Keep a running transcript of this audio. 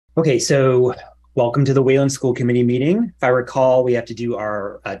Okay, so welcome to the Wayland School Committee meeting. If I recall, we have to do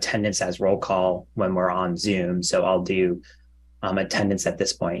our attendance as roll call when we're on Zoom. So I'll do attendance at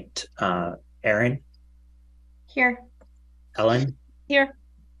this point. Erin, Here. Ellen, Here.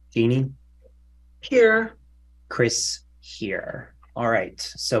 Jeannie, Here. Chris here. All right,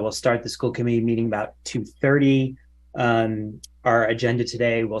 so we'll start the school committee meeting about 2:30. Our agenda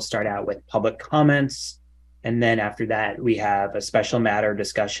today will start out with public comments. And then after that, we have a special matter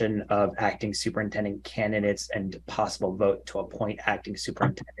discussion of acting superintendent candidates and possible vote to appoint acting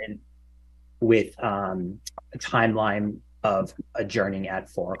superintendent with a timeline of adjourning at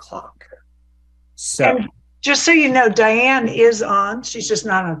 4 o'clock. So, And just so you know, Diane is on. She's just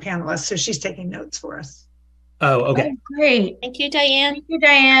not a panelist, so she's taking notes for us. oh, okay. Oh, great. Thank you, Diane. Thank you,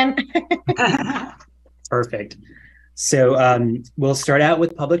 Diane. Perfect. So we'll start out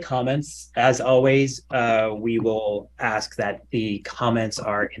with public comments. As always, we will ask that the comments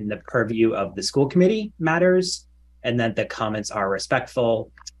are in the purview of the school committee matters, and that the comments are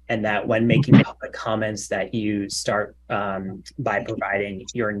respectful, and that when making public comments that you start by providing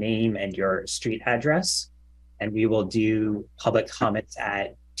your name and your street address. And we will do public comments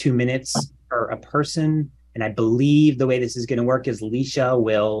at 2 minutes per a person. And I believe the way this is going to work is Leisha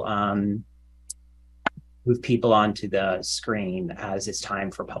will move people onto the screen as it's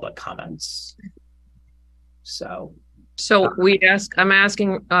time for public comments. So I'm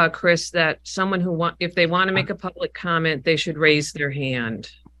asking Chris that someone if they want to make a public comment, they should raise their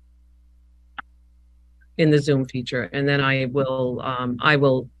hand in the Zoom feature. And then I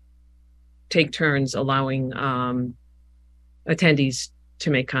will take turns allowing attendees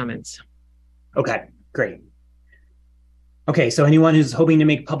to make comments. Okay, great. Okay, so anyone who's hoping to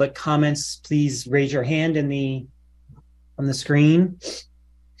make public comments, please raise your hand on the screen.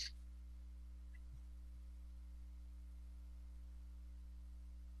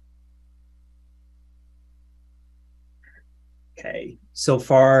 Okay, so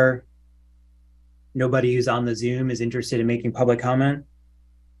far, nobody who's on the Zoom is interested in making public comment.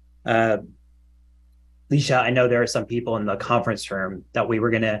 Leisha, I know there are some people in the conference room that we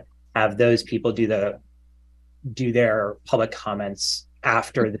were going to have those people do their public comments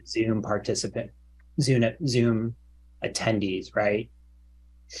after the Zoom attendees, right?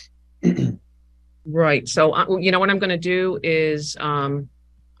 Right. So, what I'm going to do is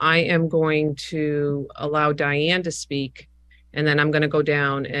I am going to allow Diane to speak, and then I'm going to go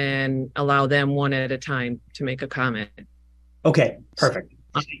down and allow them one at a time to make a comment. Okay, perfect.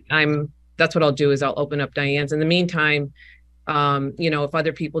 That's what I'll do is I'll open up Diane's. In the meantime, if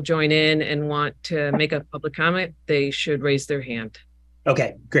other people join in and want to make a public comment, they should raise their hand.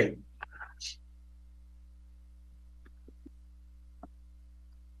 Okay, great.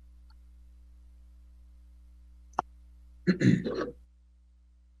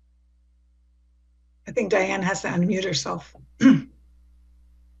 I think Diane has to unmute herself. I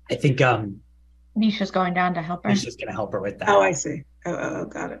think Nisha's going down to help her. Nisha's going to help her with that. Oh, I see. Oh,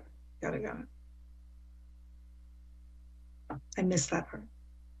 got it. Got it. I missed that part.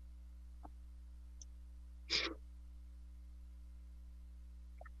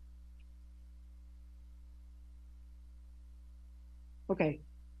 Okay.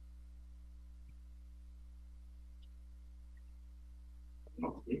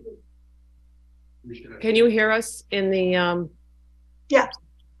 Can you hear us in the Yeah.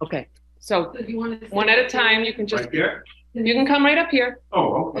 Okay. So if you want one at a time, you can just right here? You can come right up here.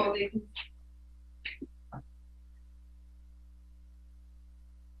 Oh, okay.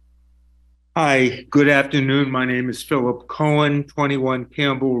 Hi, good afternoon. My name is Philip Cohen, 21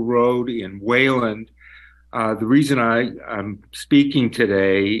 Campbell Road in Wayland. The reason I'm speaking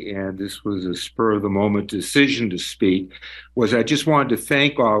today, and this was a spur of the moment decision to speak, was I just wanted to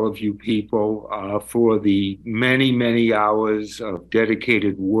thank all of you people for the many, many hours of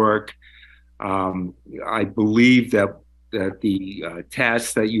dedicated work. I believe that the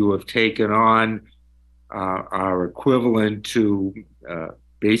tasks that you have taken on are equivalent to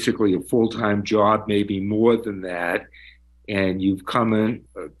basically a full-time job, maybe more than that. And you've come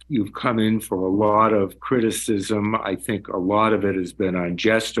in for a lot of criticism. I think a lot of it has been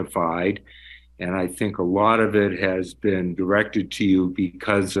unjustified. And I think a lot of it has been directed to you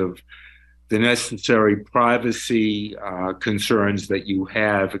because of the necessary privacy concerns that you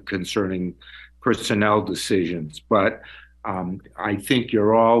have concerning personnel decisions. But I think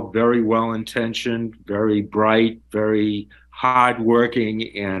you're all very well-intentioned, very bright, very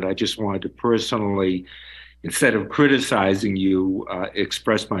hardworking, and I just wanted to personally, instead of criticizing you,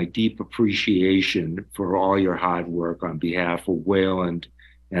 express my deep appreciation for all your hard work on behalf of Wayland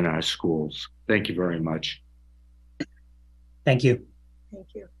and our schools. Thank you very much. Thank you. Thank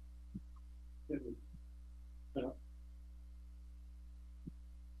you.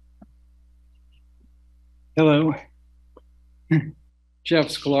 Hello, Jeff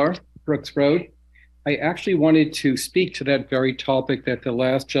Sklar, Brooks Road. I actually wanted to speak to that very topic that the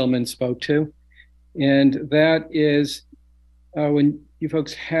last gentleman spoke to. And that is when you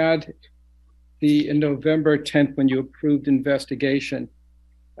folks had in November 10th, when you approved investigation,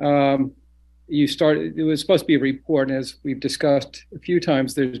 it was supposed to be a report. And as we've discussed a few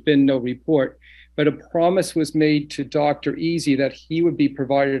times, there's been no report, but a promise was made to Dr. Easy that he would be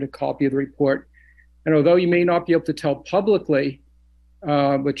provided a copy of the report. And although you may not be able to tell publicly,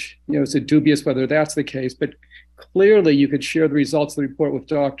 which is dubious whether that's the case, but clearly you could share the results of the report with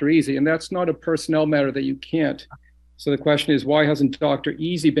Dr. Easy, and that's not a personnel matter that you can't. So the question is, why hasn't Dr.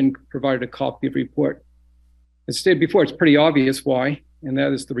 Easy been provided a copy of the report? As stated before, it's pretty obvious why, and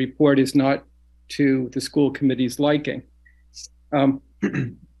that is the report is not to the school committee's liking. I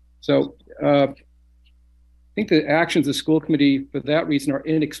think the actions of the school committee for that reason are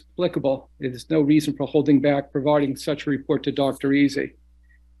inexplicable. There's no reason for holding back providing such a report to Dr. Easy.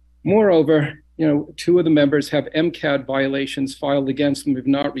 Moreover, two of the members have MCAD violations filed against them. You've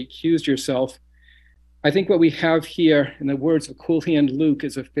not recused yourself. I think what we have here, in the words of Cool Hand Luke,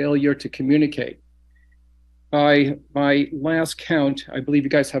 is a failure to communicate. By my last count, I believe you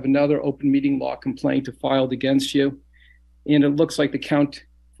guys have another open meeting law complaint filed against you. And it looks like the count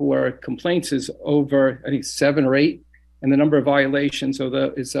for complaints is over, I think, 7 or 8, and the number of violations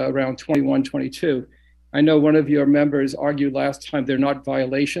is around 21, 22. I know one of your members argued last time they're not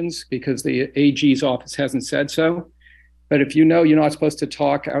violations because the AG's office hasn't said so. But if you're not supposed to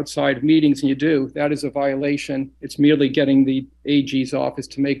talk outside of meetings and you do, that is a violation. It's merely getting the AG's office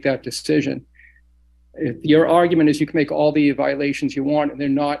to make that decision. If your argument is you can make all the violations you want and they're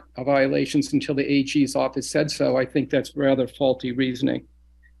not violations until the AG's office said so, I think that's rather faulty reasoning.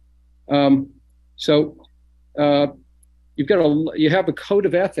 You have a code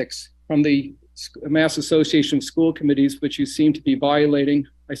of ethics from the Mass Association of School Committees, which you seem to be violating.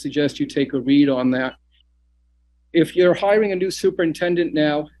 I suggest you take a read on that. If you're hiring a new superintendent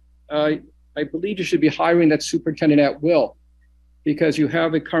now, I believe you should be hiring that superintendent at will, because you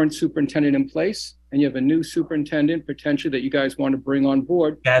have a current superintendent in place and you have a new superintendent potentially that you guys want to bring on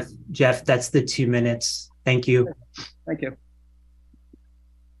board. Jeff, that's the 2 minutes. Thank you. Thank you.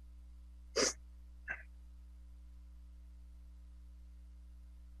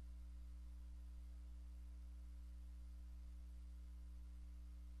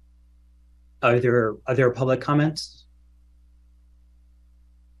 Are there other public comments?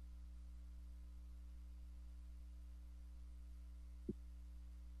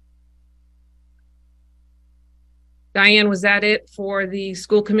 Diane, was that it for the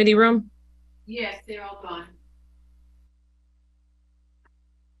school committee room? Yes, they're all gone.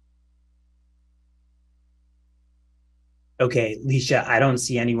 Okay, Leisha, I don't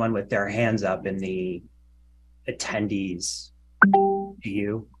see anyone with their hands up in the attendees. Do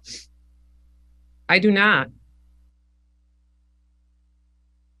you? I do not.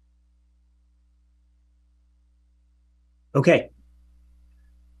 Okay.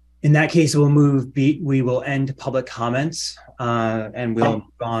 In that case, we will end public comments and we'll move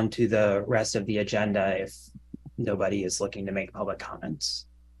on to the rest of the agenda if nobody is looking to make public comments.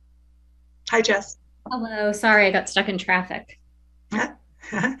 Hi, Jess. Hello, sorry, I got stuck in traffic.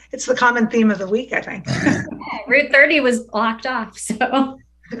 It's the common theme of the week, I think. Yeah, Route 30 was blocked off, so.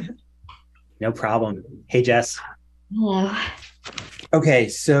 No problem. Hey, Jess. Hello. Okay,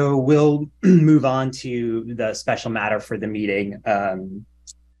 so we'll move on to the special matter for the meeting.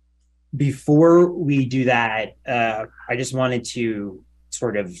 Before we do that, I just wanted to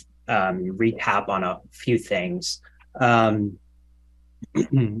sort of recap on a few things.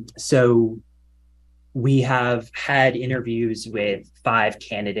 So we have had interviews with 5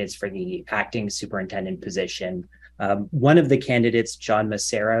 candidates for the acting superintendent position. One of the candidates, John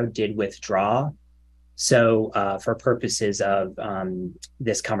Massaro, did withdraw. So for purposes of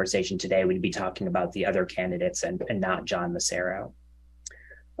this conversation today, we'd be talking about the other candidates and not John Massaro.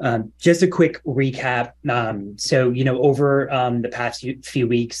 Just a quick recap. So, over the past few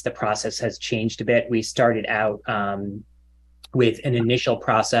weeks, the process has changed a bit. We started out with an initial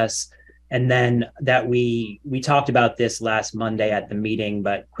process, and then that we talked about this last Monday at the meeting,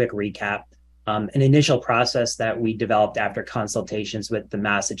 but quick recap. An initial process that we developed after consultations with the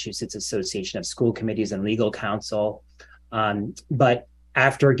Massachusetts Association of School Committees and legal counsel. But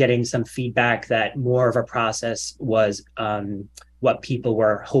after getting some feedback that more of a process was what people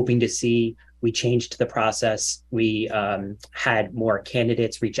were hoping to see, we changed the process. We had more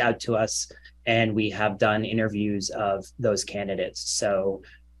candidates reach out to us, and we have done interviews of those candidates. So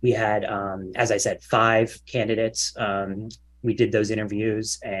We had, as I said, 5 candidates. We did those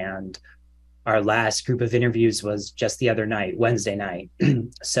interviews, and our last group of interviews was just the other night, Wednesday night.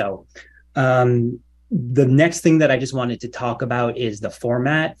 So the next thing that I just wanted to talk about is the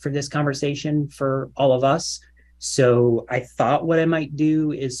format for this conversation for all of us. So I thought what I might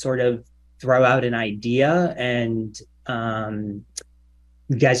do is sort of throw out an idea, and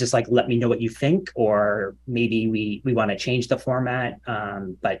you guys just like let me know what you think, or maybe we want to change the format.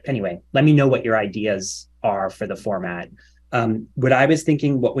 But anyway, let me know what your ideas are for the format. What I was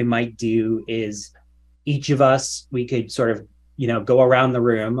thinking, what we might do is each of us, we could sort of, go around the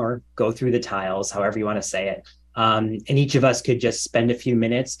room or go through the tiles, however you want to say it. And each of us could just spend a few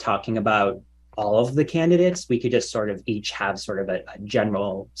minutes talking about all of the candidates. We could just sort of each have sort of a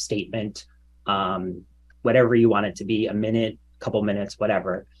general statement, whatever you want it to be, a minute, couple minutes,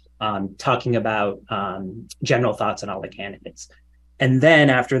 whatever, talking about general thoughts on all the candidates. And then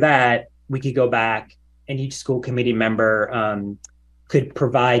after that, we could go back, and each school committee member could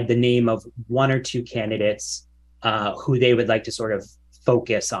provide the name of 1 or 2 candidates who they would like to sort of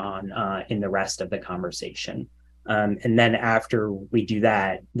focus on in the rest of the conversation. And then after we do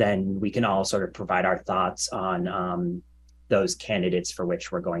that, then we can all sort of provide our thoughts on those candidates for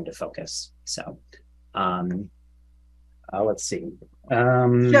which we're going to focus. So let's see.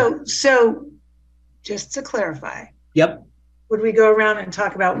 So just to clarify. Yep. Would we go around and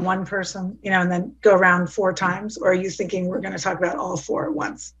talk about one person, and then go around 4 times? Or are you thinking we're going to talk about all 4 at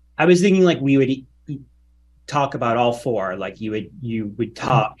once? I was thinking like we would talk about all 4, like you would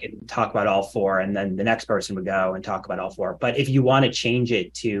talk about all 4, and then the next person would go and talk about all 4. But if you want to change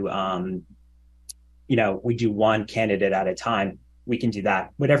it to, we do 1 candidate at a time, we can do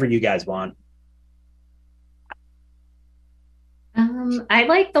that, whatever you guys want. I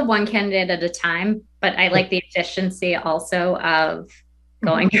like the 1 candidate at a time, but I like the efficiency also of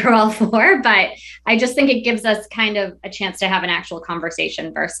going through all 4. But I just think it gives us kind of a chance to have an actual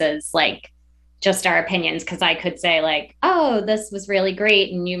conversation versus like just our opinions. Because I could say like, oh, this was really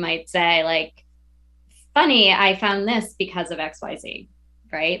great. And you might say like, funny, I found this because of XYZ,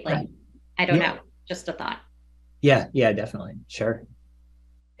 right? Like, I don't know, just a thought. Yeah, definitely. Sure.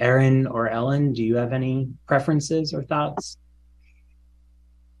 Erin or Ellen, do you have any preferences or thoughts?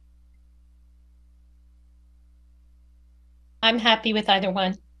 I'm happy with either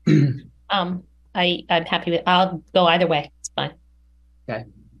one. I'm happy with, I'll go either way. It's fine. Okay.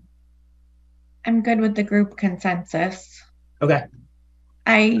 I'm good with the group consensus. Okay.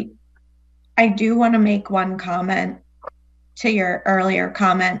 I do want to make one comment to your earlier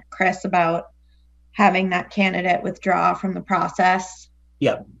comment, Chris, about having that candidate withdraw from the process.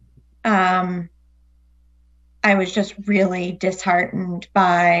 Yep. I was just really disheartened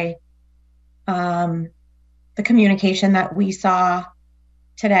by the communication that we saw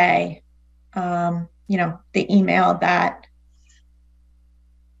today. The email that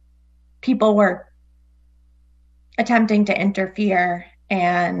people were attempting to interfere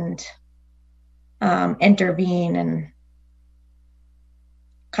and intervene and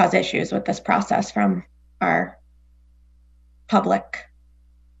cause issues with this process from our public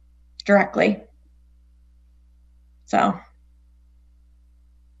directly. So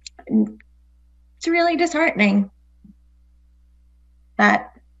it's really disheartening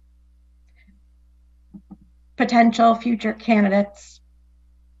that potential future candidates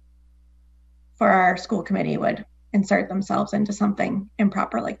for our school committee would insert themselves into something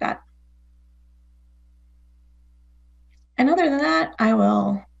improper like that. And other than that, I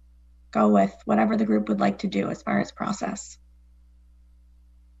will go with whatever the group would like to do as far as process.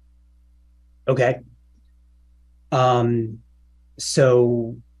 Okay. Then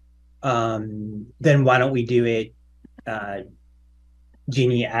why don't we do it,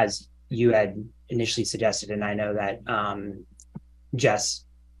 Jeannie, as you had initially suggested, and I know that Jess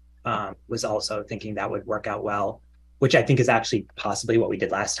was also thinking that would work out well, which I think is actually possibly what we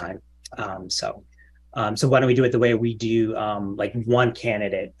did last time. So why don't we do it the way we do, like 1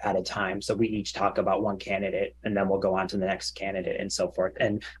 candidate at a time. So we each talk about 1 candidate, and then we'll go on to the next candidate and so forth.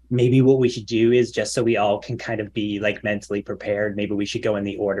 And maybe what we should do is, just so we all can kind of be like mentally prepared, maybe we should go in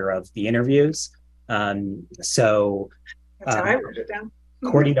the order of the interviews. That's how I wrote it down.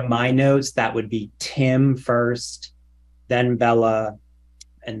 According to my notes, that would be Tim first, then Bella,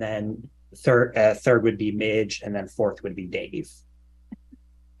 and then third would be Midge, and then 4th would be Dave.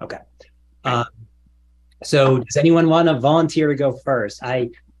 Okay. So does anyone want to volunteer to go first?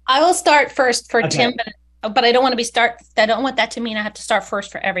 I will start first for Okay. Tim, but I don't want to I don't want that to mean I have to start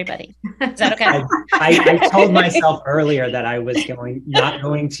first for everybody. Is that okay? I told myself earlier that I was not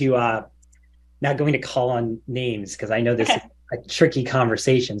going to call on names, because I know this is a tricky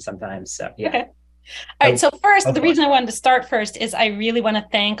conversation sometimes. So yeah. Okay. All right. So first, the Okay. reason I wanted to start first is I really want to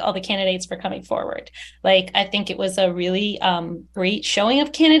thank all the candidates for coming forward. Like, I think it was a really great showing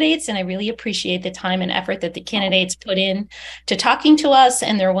of candidates, and I really appreciate the time and effort that the candidates put in to talking to us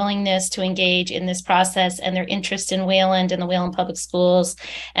and their willingness to engage in this process and their interest in Wayland and the Wayland Public Schools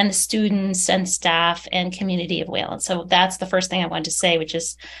and the students and staff and community of Wayland. So that's the first thing I wanted to say, which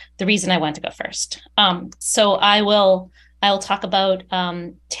is the reason I wanted to go first. So I'll talk about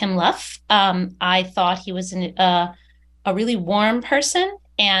Tim Luff. I thought he was a really warm person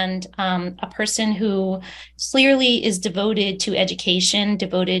and a person who clearly is devoted to education,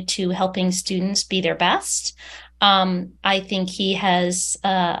 devoted to helping students be their best. I think he has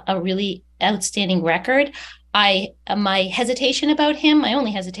a really outstanding record. My hesitation about him, my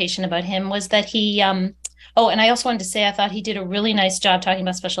only hesitation about him was that he, oh, and I also wanted to say, I thought he did a really nice job talking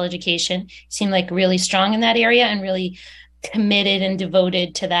about special education. He seemed like really strong in that area and really committed and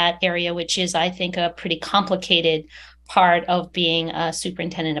devoted to that area, which is, I think, a pretty complicated part of being a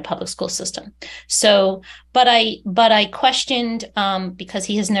superintendent in a public school system. So, but I questioned, because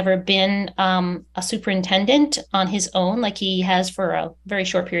he has never been a superintendent on his own, like he has for a very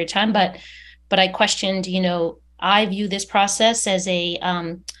short period of time, but I questioned, I view this process as a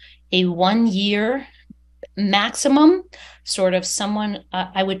 1 year maximum, sort of someone,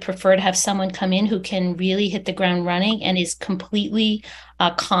 I would prefer to have someone come in who can really hit the ground running and is completely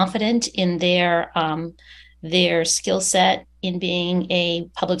confident in their skill set in being a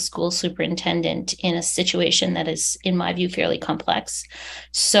public school superintendent in a situation that is, in my view, fairly complex.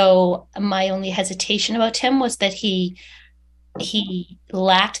 So my only hesitation about him was that he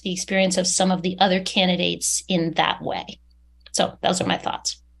lacked the experience of some of the other candidates in that way. So those are my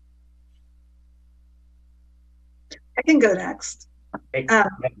thoughts. I can go next.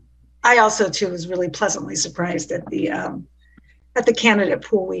 I also too was really pleasantly surprised at the candidate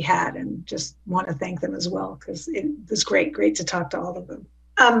pool we had, and just want to thank them as well, because it was great to talk to all of them.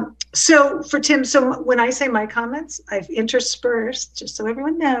 So for Tim, so when I say my comments, I've interspersed, just so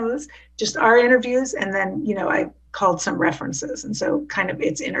everyone knows, just our interviews, and then I called some references, and so kind of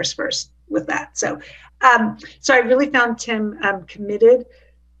it's interspersed with that. So so I really found Tim committed.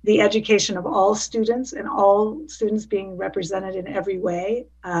 The education of all students and all students being represented in every way.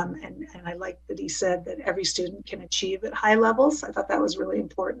 And I like that he said that every student can achieve at high levels. I thought that was really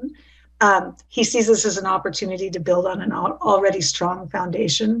important. He sees this as an opportunity to build on an already strong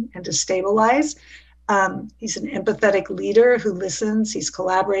foundation and to stabilize. He's an empathetic leader who listens, he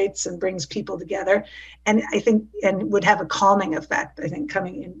collaborates and brings people together. And I think, and would have a calming effect, I think,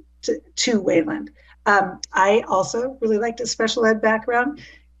 coming to Wayland. I also really liked his special ed background.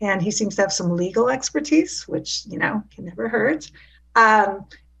 And he seems to have some legal expertise, which, can never hurt.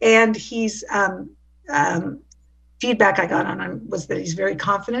 And he's, feedback I got on him was that he's very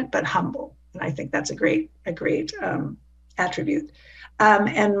confident, but humble. And I think that's a great attribute.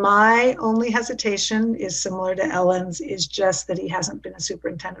 And my only hesitation is similar to Ellen's, is just that he hasn't been a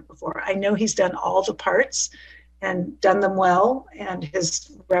superintendent before. I know he's done all the parts and done them well, and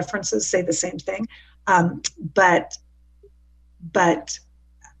his references say the same thing. But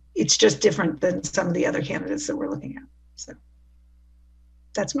it's just different than some of the other candidates that we're looking at. So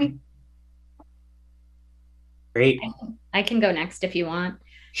that's me. Great. I can go next if you want.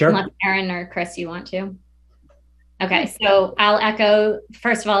 Sure. Unless Erin or Chris, you want to. Okay, so I'll echo,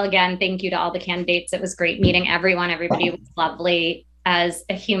 first of all, again, thank you to all the candidates. It was great meeting everyone. Everybody was lovely as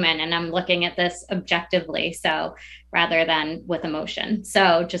a human, and I'm looking at this objectively, so rather than with emotion.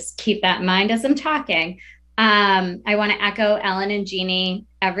 So just keep that in mind as I'm talking. I want to echo Ellen and Jeannie.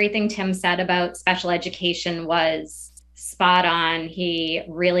 Everything Tim said about special education was spot on. He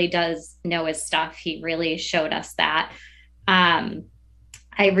really does know his stuff. He really showed us that.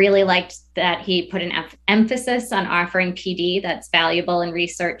 I really liked that he put an emphasis on offering PD that's valuable and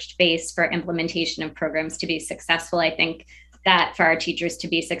research-based for implementation of programs to be successful. I think that for our teachers to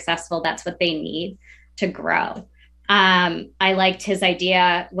be successful, that's what they need to grow. I liked his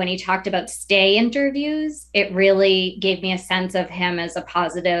idea when he talked about stay interviews. It really gave me a sense of him as a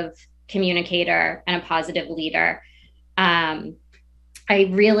positive communicator and a positive leader. I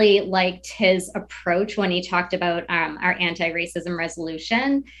really liked his approach when he talked about our anti-racism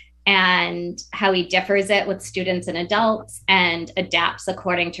resolution and how he differs it with students and adults and adapts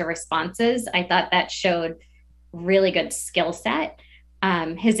according to responses. I thought that showed really good skill set.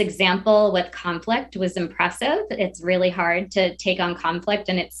 His example with conflict was impressive. It's really hard to take on conflict,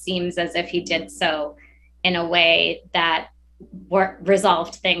 and it seems as if he did so in a way that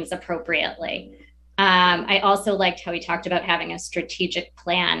resolved things appropriately. I also liked how he talked about having a strategic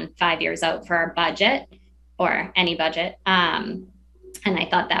plan 5 years out for our budget, or any budget. And I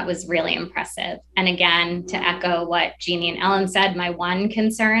thought that was really impressive. And again, to echo what Jeannie and Ellen said, my one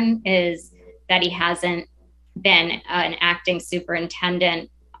concern is that he hasn't been an acting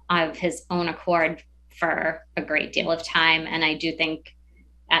superintendent of his own accord for a great deal of time. And I do think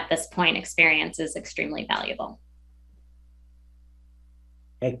at this point, experience is extremely valuable.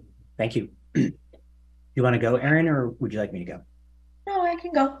 Okay, thank you. You want to go, Erin, or would you like me to go? No, I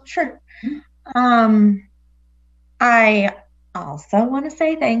can go. Sure. I also want to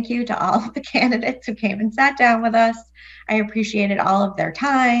say thank you to all of the candidates who came and sat down with us. I appreciated all of their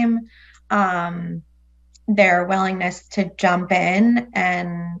time, their willingness to jump in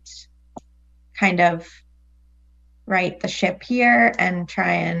and kind of right the ship here and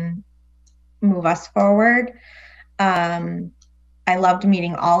try and move us forward. I loved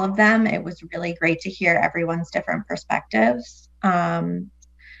meeting all of them. It was really great to hear everyone's different perspectives.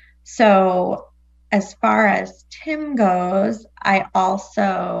 So as far as Tim goes, I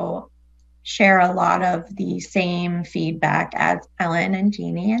also share a lot of the same feedback as Ellen and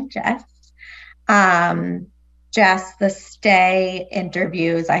Jeannie and Jess. Jess, the stay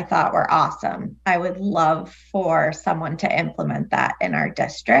interviews I thought were awesome. I would love for someone to implement that in our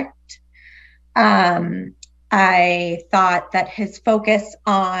district. I thought that his focus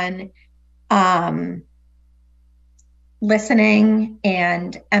on listening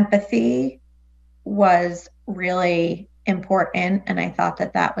and empathy was really important, and I thought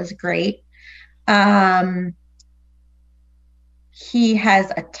that that was great. He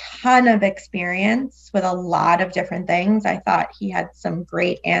has a ton of experience with a lot of different things. I thought he had some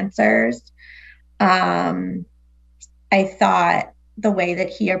great answers. I thought the way that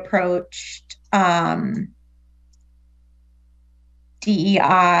he approached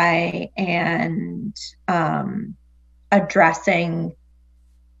DEI and addressing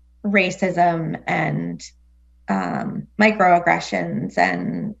racism and microaggressions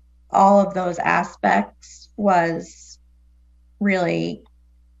and all of those aspects was really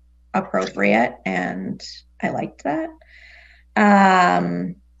appropriate, and I liked that.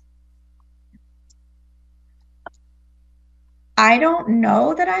 I don't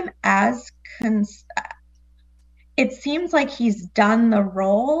know that I'm as it seems like he's done the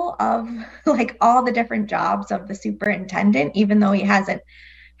role of like all the different jobs of the superintendent, even though he hasn't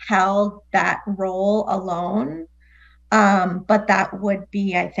held that role alone. But that would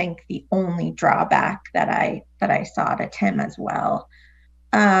be, I think, the only drawback that I saw to Tim as well.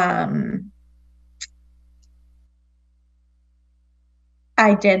 To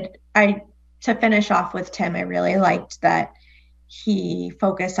finish off with Tim, I really liked that he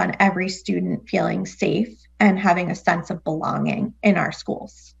focused on every student feeling safe and having a sense of belonging in our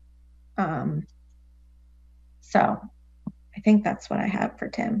schools. So I think that's what I have for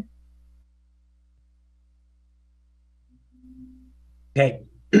Tim. Okay.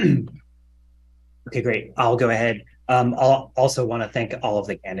 Okay, great. I'll go ahead. I'll also want to thank all of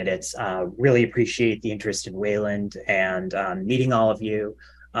the candidates. Really appreciate the interest in Wayland and meeting all of you.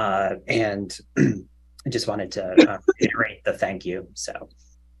 And I just wanted to reiterate the thank you. So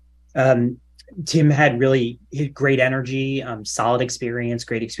Tim had great energy, solid experience,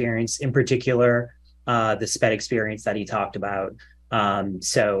 great experience, in particular, the SPED experience that he talked about.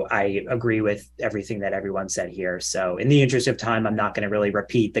 So I agree with everything that everyone said here. So in the interest of time, I'm not going to really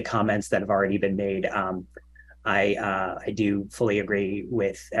repeat the comments that have already been made. I do fully agree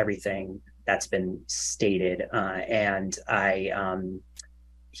with everything that's been stated. And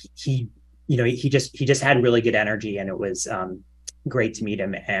he just had really good energy, and it was great to meet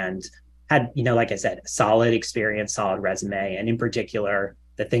him, and had, like I said, solid experience, solid resume, and in particular,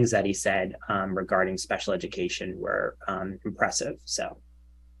 the things that he said regarding special education were impressive. So,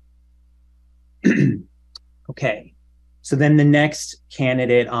 okay. So then the next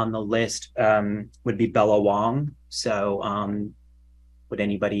candidate on the list would be Bella Wong. So would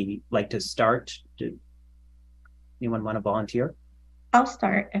anybody like to start? Did anyone want to volunteer? I'll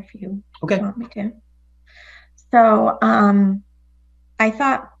start if you want me to. So I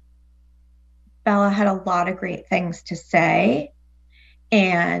thought Bella had a lot of great things to say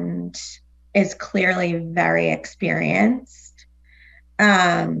and is clearly very experienced.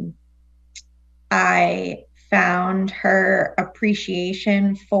 I found her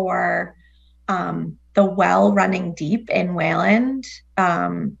appreciation for the well running deep in Wayland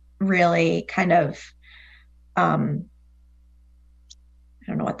really kind of, I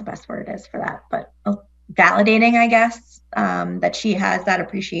don't know what the best word is for that, but validating, I guess, that she has that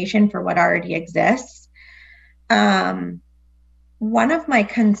appreciation for what already exists. One of my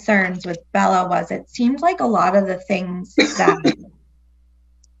concerns with Bella was it seemed like a lot of the things that,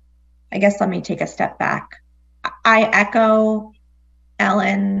 I guess let me take a step back. I echo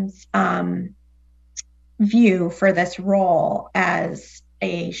Ellen's view for this role as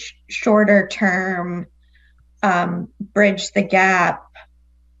a shorter term, bridge the gap,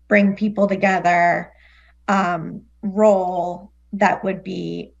 bring people together role that would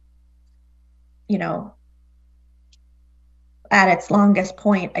be, you know, at its longest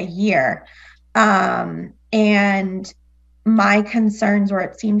point, a year. And my concerns were,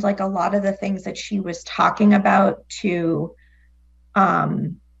 it seems like a lot of the things that she was talking about to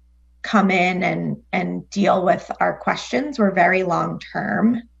come in and deal with our questions were very long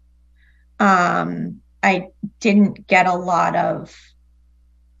term. I didn't get a lot of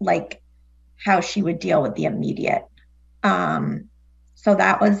like how she would deal with the immediate. So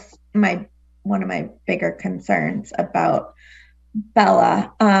that was one of my bigger concerns about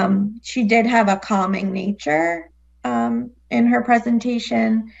Bella. She did have a calming nature in her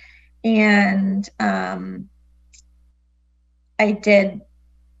presentation, and I did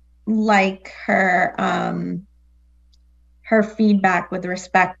like her feedback with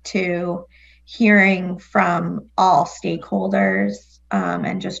respect to hearing from all stakeholders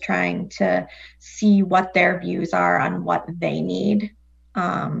and just trying to see what their views are on what they need,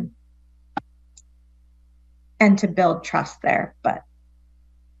 and to build trust there. But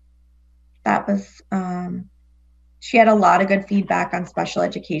that was, she had a lot of good feedback on special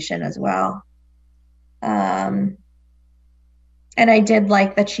education as well. And I did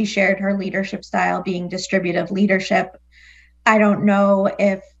like that she shared her leadership style being distributive leadership. I don't know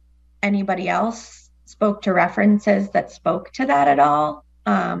if anybody else spoke to references that spoke to that at all,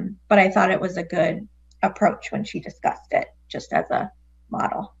 but I thought it was a good approach when she discussed it, just as a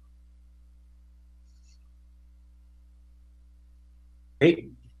model.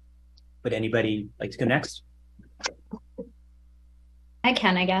 Great. Would anybody like to go next? I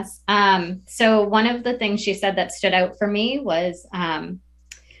can, I guess. So one of the things she said that stood out for me was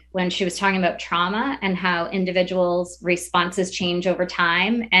when she was talking about trauma and how individuals' responses change over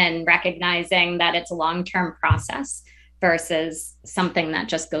time, and recognizing that it's a long-term process versus something that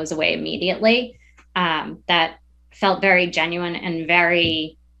just goes away immediately. That felt very genuine and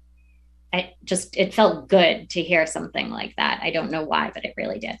it felt good to hear something like that. I don't know why, but it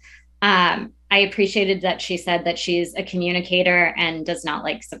really did. I appreciated that she said that she's a communicator and does not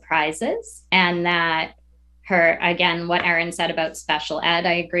like surprises, and that again, what Erin said about special ed,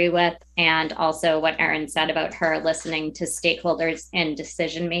 I agree with. And also what Erin said about her listening to stakeholders in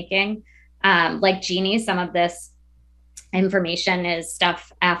decision-making. Like Jeannie, some of this information is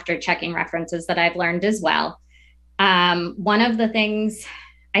stuff after checking references that I've learned as well. One of the things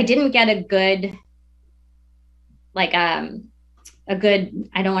I didn't get a good, the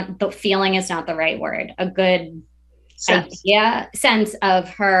feeling is not the right word, a good sense of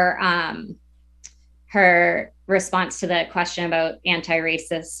her response to the question about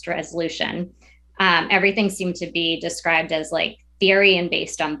anti-racist resolution. Everything seemed to be described as like theory and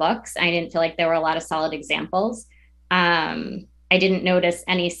based on books. I didn't feel like there were a lot of solid examples. I didn't notice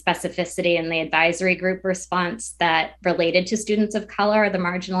any specificity in the advisory group response that related to students of color or the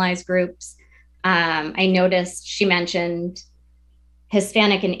marginalized groups. I noticed she mentioned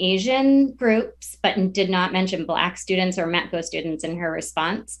Hispanic and Asian groups, but did not mention Black students or METCO students in her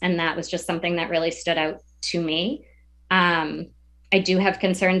response. And that was just something that really stood out to me. I do have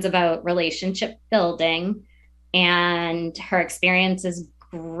concerns about relationship building, and her experience is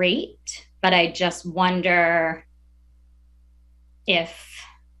great, but I just wonder if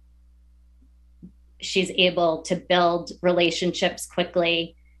she's able to build relationships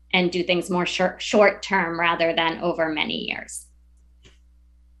quickly and do things more short term rather than over many years.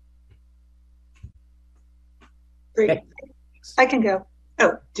 Great. I can go.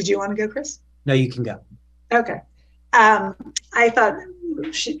 Oh, did you want to go, Chris? No, you can go. Okay. I thought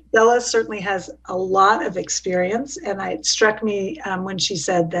Bella certainly has a lot of experience, and it struck me when she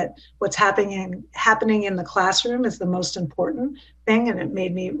said that what's happening in the classroom is the most important thing, and it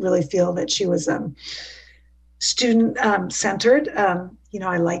made me really feel that she was student centered.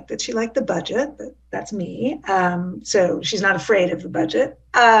 I like that she liked the budget. That's me. So she's not afraid of the budget.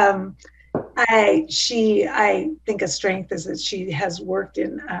 I think a strength is that she has worked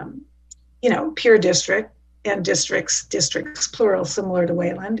in, peer district and districts plural, similar to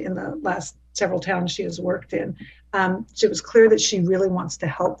Wayland in the last several towns she has worked in. So it was clear that she really wants to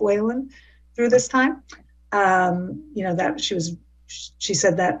help Wayland through this time. That she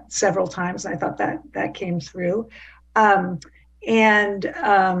said that several times, and I thought that came through. I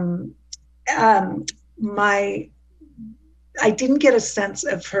didn't get a sense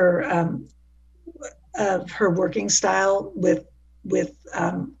of her working style with with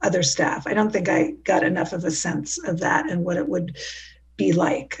other staff. I don't think I got enough of a sense of that and what it would be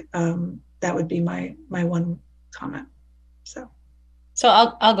like. That would be my one comment. So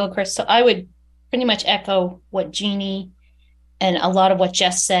I'll go, Chris. So I would pretty much echo what Jeannie and a lot of what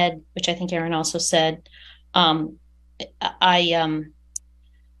Jess said, which I think Erin also said.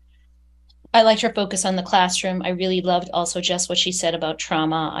 I liked her focus on the classroom. I really loved also Jess what she said about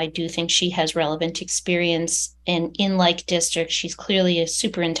trauma. I do think she has relevant experience in like districts. She's clearly a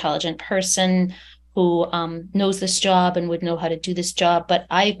super intelligent person who knows this job and would know how to do this job. But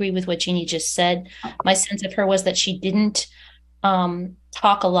I agree with what Jeannie just said. My sense of her was that she didn't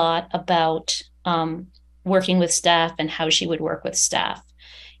talk a lot about working with staff and how she would work with staff.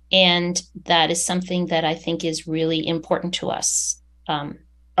 And that is something that I think is really important to us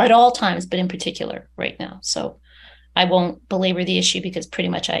at all times, but in particular right now. So I won't belabor the issue because pretty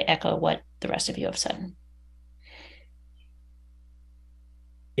much I echo what the rest of you have said.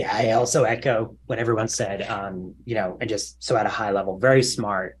 Yeah, I also echo what everyone said, and just so at a high level, very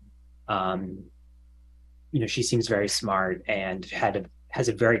smart. She seems very smart and has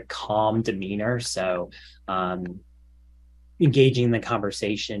a very calm demeanor. So engaging in the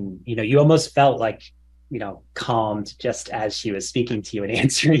conversation, you almost felt like, calmed just as she was speaking to you and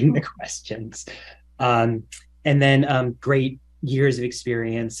answering the questions. And then great years of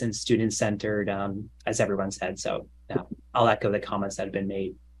experience and student-centered, as everyone said. So I'll echo the comments that have been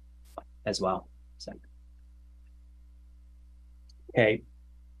made as well. So, okay.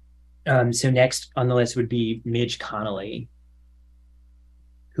 So next on the list would be Midge Connolly.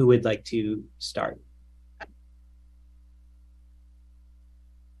 Who would like to start?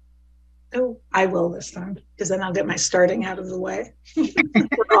 Oh, I will this time, because then I'll get my starting out of the way.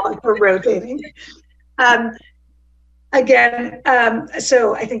 We're rotating. So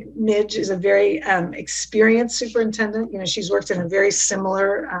I think Midge is a very experienced superintendent. She's worked in a very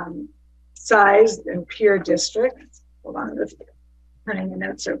similar sized and peer district. Hold on, I'm turning the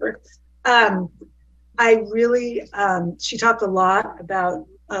notes over. She talked a lot about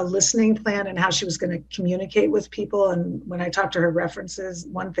a listening plan and how she was going to communicate with people. And when I talked to her references,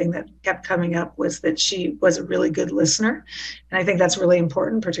 one thing that kept coming up was that she was a really good listener. And I think that's really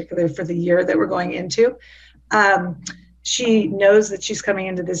important, particularly for the year that we're going into. She knows that she's coming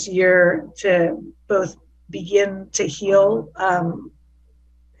into this year to both begin to heal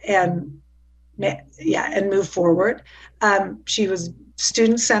and move forward. She was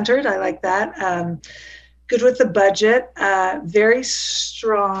student-centered. I like that. Good with the budget, very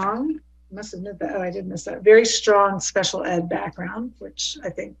strong, must admit that, I did miss that, very strong special ed background, which I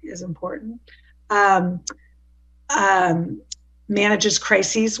think is important. Manages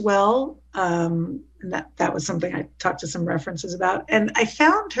crises well, and that was something I talked to some references about. And I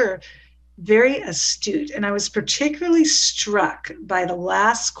found her very astute, and I was particularly struck by the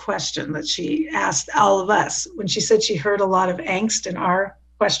last question that she asked all of us when she said she heard a lot of angst in our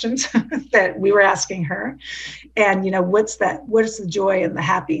questions that we were asking her, and what is the joy and the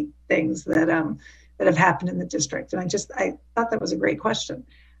happy things that have happened in the district. And I thought that was a great question.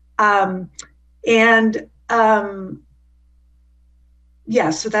 So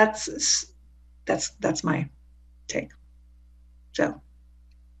that's my take. So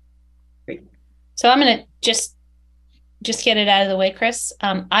great. So I'm gonna just get it out of the way, Chris.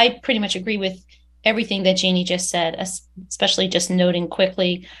 I pretty much agree with everything that Jeannie just said, especially just noting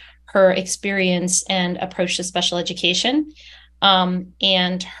quickly her experience and approach to special education,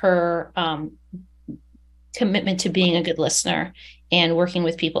 and her commitment to being a good listener and working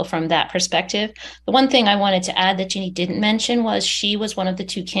with people from that perspective. The one thing I wanted to add that Jeannie didn't mention was she was one of the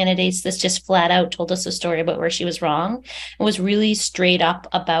two candidates that just flat out told us a story about where she was wrong and was really straight up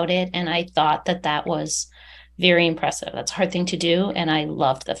about it. And I thought that was very impressive. That's a hard thing to do. And I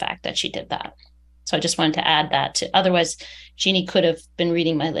loved the fact that she did that. So I just wanted to add that to, otherwise Jeannie could have been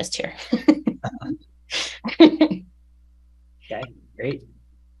reading my list here. Okay, great.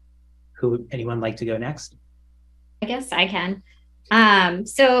 Anyone like to go next? I guess I can.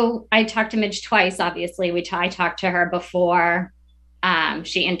 So I talked to Midge twice, obviously. I talked to her before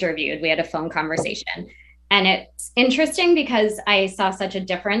she interviewed. We had a phone conversation. And it's interesting because I saw such a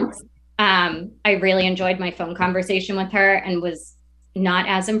difference. I really enjoyed my phone conversation with her and was not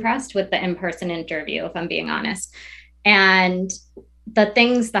as impressed with the in-person interview, if I'm being honest. And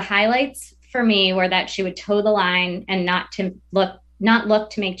the highlights for me were that she would toe the line and not look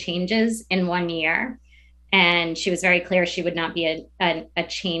to make changes in 1 year. And she was very clear she would not be a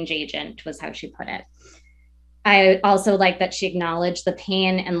change agent, was how she put it. I also like that she acknowledged the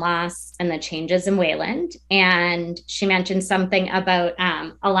pain and loss and the changes in Wayland. And she mentioned something about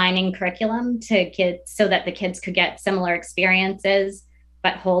aligning curriculum to kids so that the kids could get similar experiences,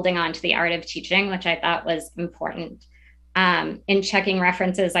 but holding on to the art of teaching, which I thought was important. In checking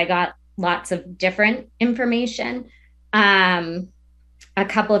references, I got lots of different information. A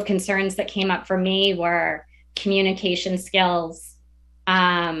couple of concerns that came up for me were communication skills,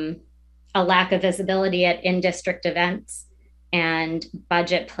 a lack of visibility at in-district events, and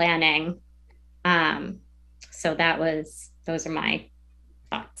budget planning. So those are my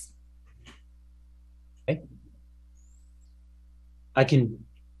thoughts. Okay.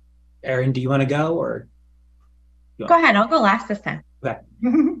 Erin, do you want to go or? Go ahead, I'll go last this time. Okay.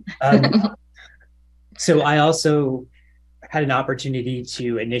 So I also had an opportunity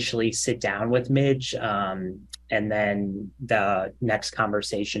to initially sit down with Midge, and then the next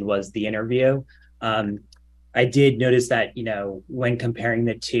conversation was the interview. I did notice that, when comparing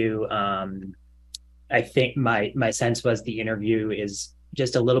the two, I think my sense was the interview is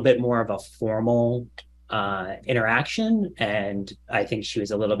just a little bit more of a formal interaction, and I think she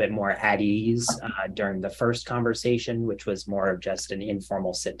was a little bit more at ease during the first conversation, which was more of just an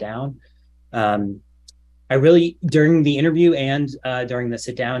informal sit down. I really, during the interview and during the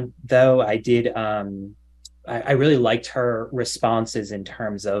sit down, though, I did, I really liked her responses in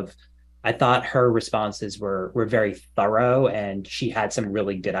terms of, I thought her responses were very thorough, and she had some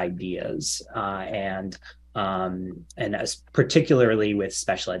really good ideas, and as particularly with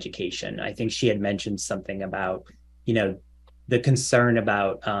special education. I think she had mentioned something about, the concern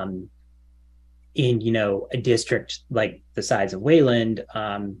about in, a district like the size of Wayland,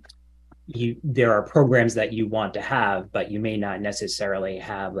 there are programs that you want to have, but you may not necessarily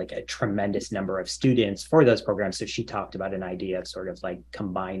have like a tremendous number of students for those programs. So she talked about an idea of sort of like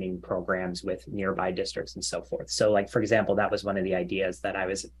combining programs with nearby districts and so forth. So like, for example, that was one of the ideas that I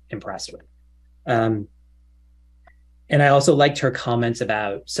was impressed with. And I also liked her comments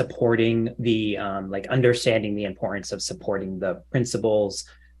about supporting the, like understanding the importance of supporting the principals,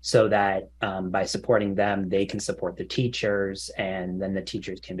 so that by supporting them, they can support the teachers, and then the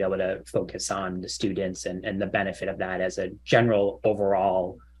teachers can be able to focus on the students and the benefit of that as a general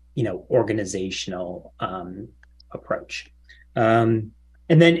overall, organizational approach. And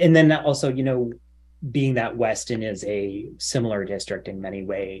then also, being that Weston is a similar district in many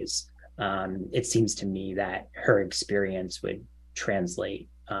ways, it seems to me that her experience would translate,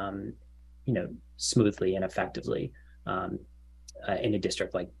 smoothly and effectively in a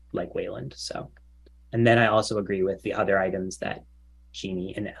district like Wayland. So, and then I also agree with the other items that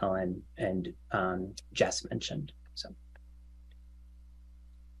Jeannie and Ellen and Jess mentioned. So,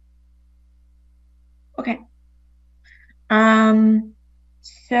 okay.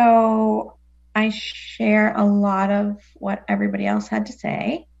 So I share a lot of what everybody else had to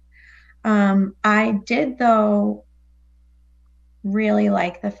say. I did, though, really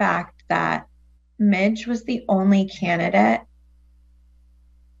like the fact that Midge was the only candidate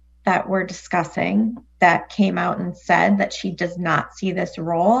that we're discussing that came out and said that she does not see this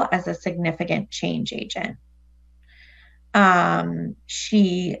role as a significant change agent.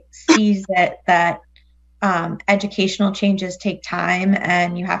 She sees it that educational changes take time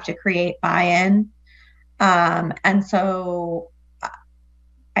and you have to create buy-in. And so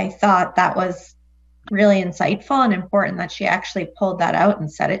I thought that was really insightful and important that she actually pulled that out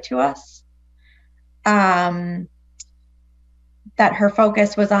and said it to us. That her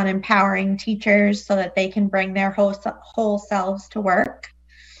focus was on empowering teachers so that they can bring their whole selves to work.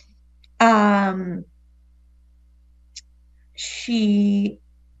 She,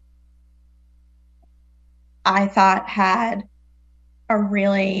 I thought, had a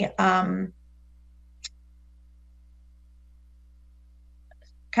really kind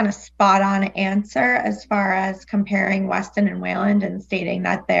of spot on answer as far as comparing Weston and Wayland and stating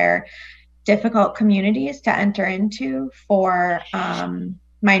that they're difficult communities to enter into for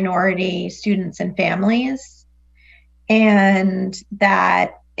minority students and families, and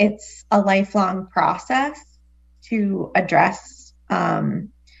that it's a lifelong process to address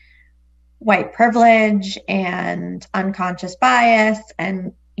white privilege and unconscious bias,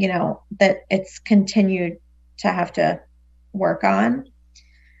 and that it's continued to have to work on.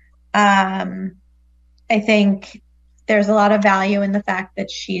 I think there's a lot of value in the fact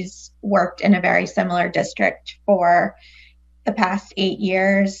that she's worked in a very similar district for the past 8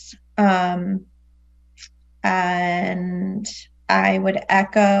 years. And I would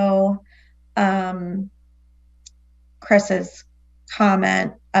echo Chris's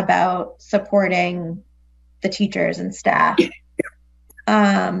comment about supporting the teachers and staff.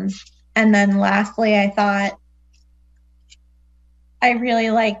 And then lastly, I thought I really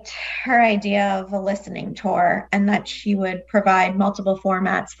liked her idea of a listening tour, and that she would provide multiple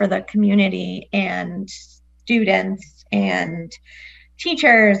formats for the community and students and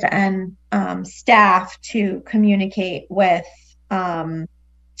teachers and staff to communicate with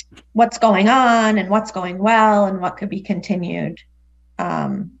what's going on and what's going well and what could be continued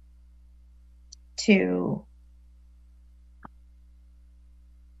to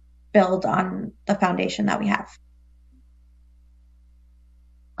build on the foundation that we have.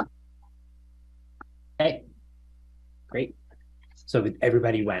 Okay, great. So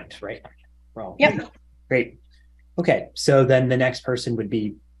everybody went, right? Yep. Great. Okay, so then the next person would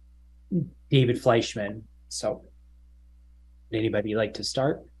be David Fleischman. So would anybody like to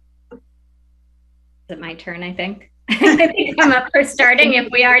start? Is it my turn, I think? I think I'm up for starting if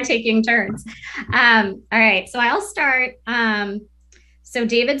we are taking turns. All right, so I'll start. So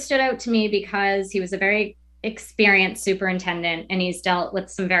David stood out to me because he was a very experienced superintendent, and he's dealt with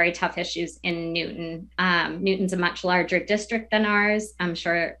some very tough issues in Newton. Newton's a much larger district than ours. I'm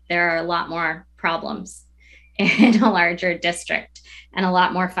sure there are a lot more problems in a larger district and a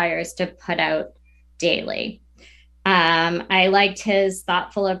lot more fires to put out daily. I liked his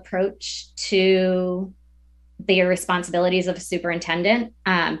thoughtful approach to the responsibilities of a superintendent,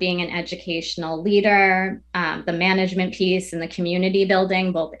 being an educational leader, the management piece and the community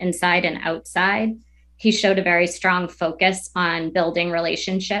building, both inside and outside. He showed a very strong focus on building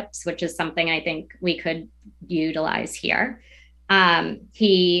relationships, which is something I think we could utilize here.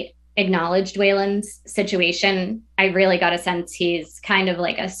 He acknowledged Wayland's situation. I really got a sense he's kind of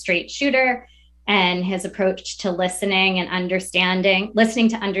like a straight shooter, and his approach to listening and understanding, listening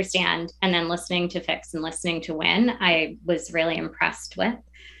to understand, and then listening to fix and listening to win, I was really impressed with.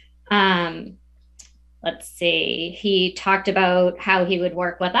 Let's see, he talked about how he would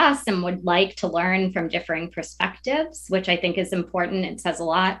work with us and would like to learn from differing perspectives, which I think is important. It says a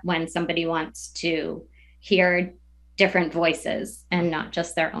lot when somebody wants to hear different voices and not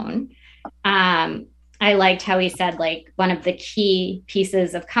just their own. I liked how he said, like, one of the key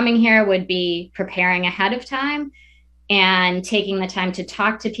pieces of coming here would be preparing ahead of time and taking the time to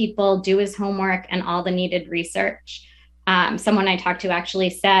talk to people, do his homework and all the needed research. Someone I talked to actually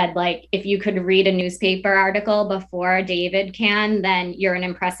said, like, if you could read a newspaper article before David can, then you're an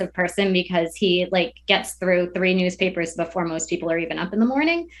impressive person, because he like gets through 3 newspapers before most people are even up in the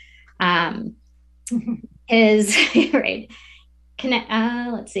morning. Right.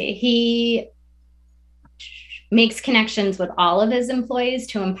 Let's see. He makes connections with all of his employees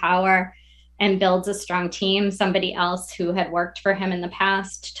to empower and builds a strong team. Somebody else who had worked for him in the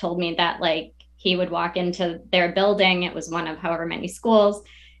past told me that, like, he would walk into their building, it was one of however many schools,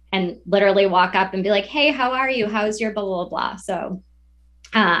 and literally walk up and be like, hey, how are you? How's your blah, blah, blah. So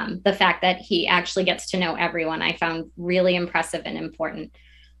the fact that he actually gets to know everyone, I found really impressive and important.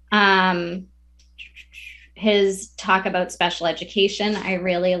 His talk about special education, I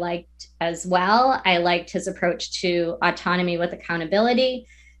really liked as well. I liked his approach to autonomy with accountability.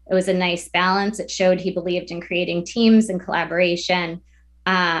 It was a nice balance. It showed he believed in creating teams and collaboration.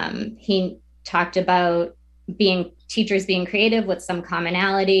 He talked about teachers being creative with some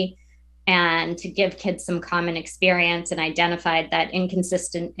commonality and to give kids some common experience, and identified that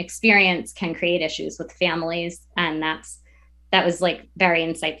inconsistent experience can create issues with families. And that was like very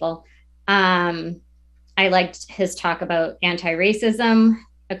insightful. I liked his talk about anti-racism,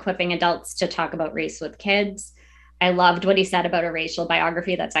 equipping adults to talk about race with kids. I loved what he said about a racial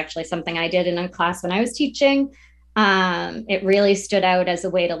biography. That's actually something I did in a class when I was teaching. It really stood out as a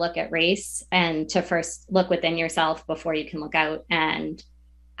way to look at race and to first look within yourself before you can look out, and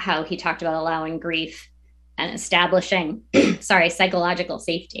how he talked about allowing grief and establishing, psychological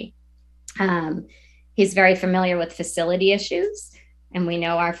safety. He's very familiar with facility issues, and we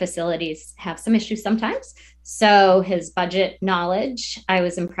know our facilities have some issues sometimes. So his budget knowledge, I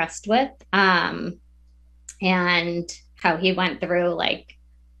was impressed with, and how he went through like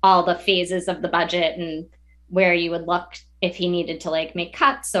all the phases of the budget and where you would look if he needed to like make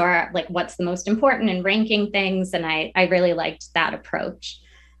cuts, or like what's the most important, and ranking things. And I really liked that approach.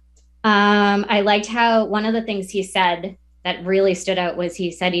 I liked how one of the things he said that really stood out was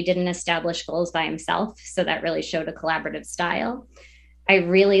he said he didn't establish goals by himself. So that really showed a collaborative style. I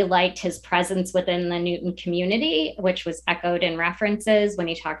really liked his presence within the Newton community, which was echoed in references when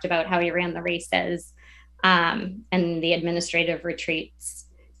he talked about how he ran the races and the administrative retreats,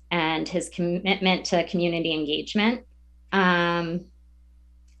 and his commitment to community engagement. I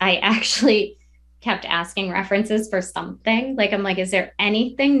actually kept asking references for something. Like, I'm like, is there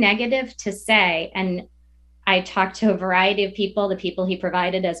anything negative to say? And I talked to a variety of people, the people he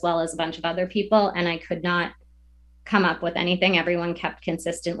provided, as well as a bunch of other people, and I could not come up with anything. Everyone kept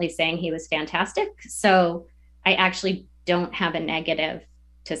consistently saying he was fantastic. So I actually don't have a negative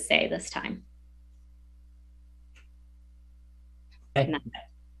to say this time. Okay.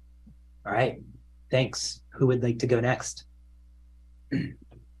 All right. Thanks. Who would like to go next?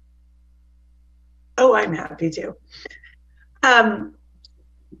 Oh, I'm happy to.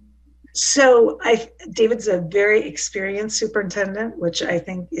 So David's a very experienced superintendent, which I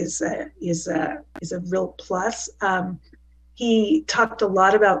think is a real plus. He talked a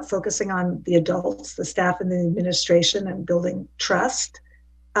lot about focusing on the adults, the staff, and the administration, and building trust.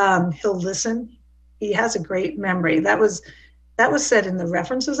 He'll listen. He has a great memory. That was said in the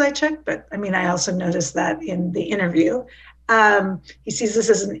references I checked, but I mean, I also noticed that in the interview. He sees this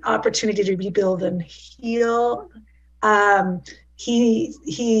as an opportunity to rebuild and heal.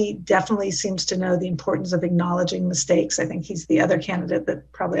 He definitely seems to know the importance of acknowledging mistakes. I think he's the other candidate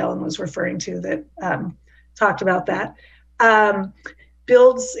that probably Ellen was referring to that talked about that.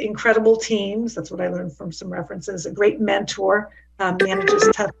 Builds incredible teams. That's what I learned from some references. A great mentor, manages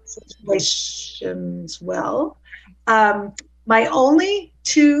tough situations well. My only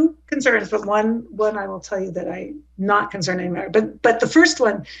two concerns, but one I will tell you that I'm not concerned anymore. But the first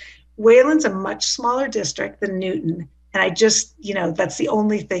one, Wayland's a much smaller district than Newton. And I just, that's the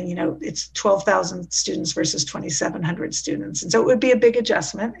only thing, it's 12,000 students versus 2,700 students. And so it would be a big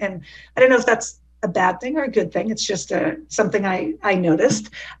adjustment. And I don't know if that's a bad thing or a good thing. It's just something I noticed.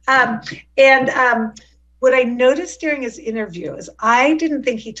 What I noticed during his interview is I didn't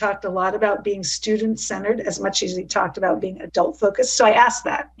think he talked a lot about being student-centered as much as he talked about being adult-focused. So I asked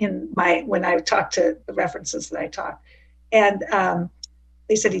that when I talked to the references that I talked. And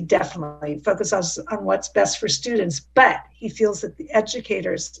they said he definitely focuses on what's best for students, but he feels that the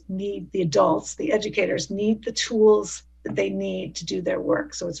educators need the tools that they need to do their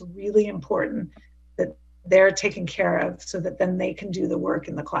work. So it's really important that they're taken care of so that then they can do the work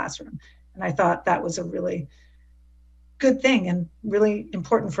in the classroom. And I thought that was a really good thing and really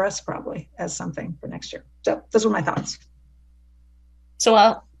important for us probably as something for next year. So those were my thoughts. So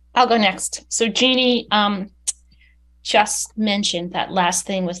I'll go next. So Jeannie just mentioned that last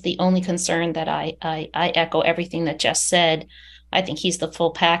thing was the only concern that I echo everything that Jess said. I think he's the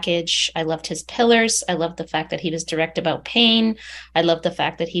full package. I loved his pillars. I loved the fact that he was direct about pain. I loved the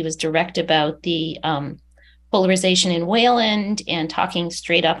fact that he was direct about the polarization in Wayland and talking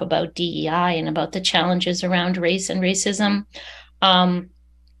straight up about DEI and about the challenges around race and racism.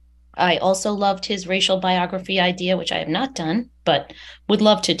 I also loved his racial biography idea, which I have not done, but would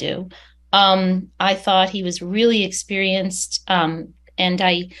love to do. I thought he was really experienced. And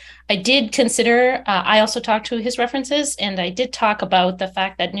I did consider, I also talked to his references, and I did talk about the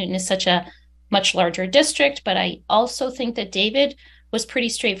fact that Newton is such a much larger district, but I also think that David was pretty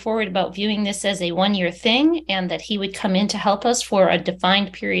straightforward about viewing this as a one-year thing and that he would come in to help us for a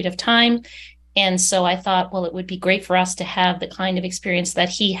defined period of time. And so I thought, well, it would be great for us to have the kind of experience that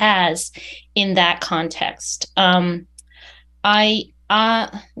he has in that context. Let's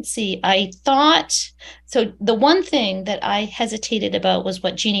see, I thought, so the one thing that I hesitated about was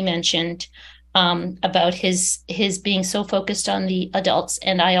what Jeannie mentioned about his being so focused on the adults.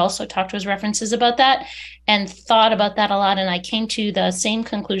 And I also talked to his references about that and thought about that a lot. And I came to the same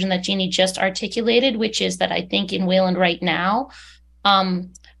conclusion that Jeannie just articulated, which is that I think in Wayland right now,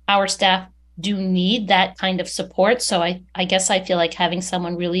 our staff do need that kind of support. So I guess I feel like having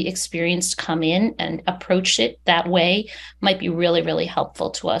someone really experienced come in and approach it that way might be really, really helpful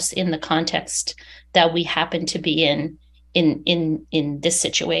to us in the context that we happen to be in this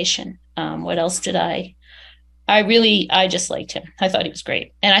situation. What else did I just liked him. I thought he was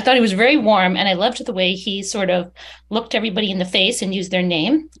great. And I thought he was very warm. And I loved the way he sort of looked everybody in the face and used their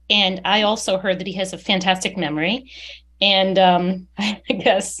name. And I also heard that he has a fantastic memory. And I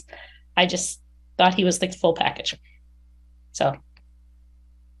guess I just thought he was the full package. So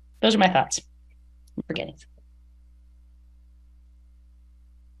those are my thoughts. I'm forgetting.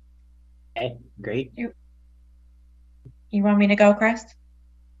 Okay, great. You want me to go, Chris?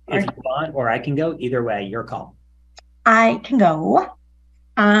 If you want, or I can go. Either way, your call. I can go.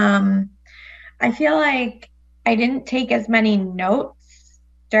 I feel like I didn't take as many notes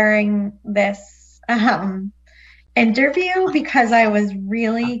during this interview because I was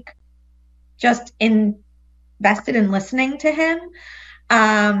really just invested in listening to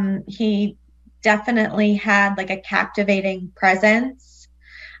him. He definitely had like a captivating presence,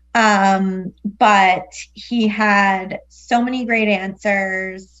 but he had so many great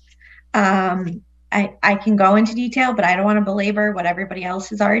answers. I can go into detail, but I don't want to belabor what everybody else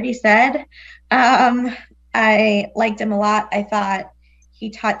has already said. I liked him a lot. I thought he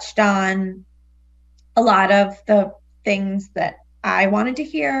touched on a lot of the things that I wanted to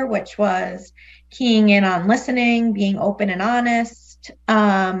hear, which was keying in on listening, being open and honest,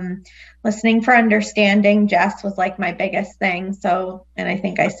 listening for understanding. Jess was like my biggest thing. So, and I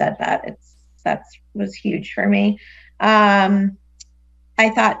think I said that that was huge for me. I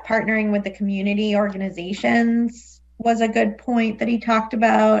thought partnering with the community organizations was a good point that he talked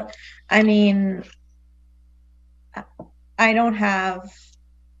about. I mean, I don't have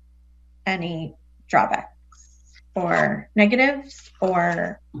any drawbacks or negatives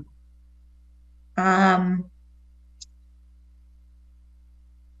or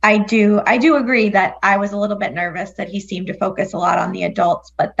I do agree that I was a little bit nervous that he seemed to focus a lot on the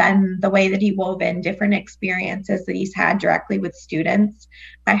adults, but then the way that he wove in different experiences that he's had directly with students,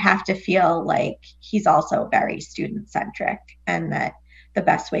 I have to feel like he's also very student centric, and that the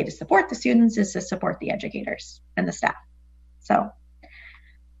best way to support the students is to support the educators and the staff. So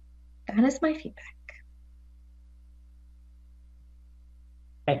that is my feedback.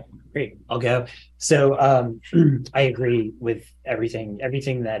 Okay, great. I'll go. So I agree with everything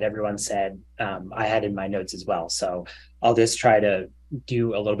that everyone said. I had in my notes as well. So I'll just try to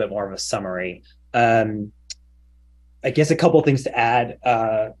do a little bit more of a summary. I guess a couple of things to add.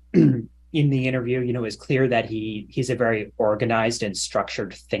 In the interview, you know, it's clear that he's a very organized and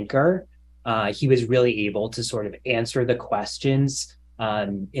structured thinker. He was really able to sort of answer the questions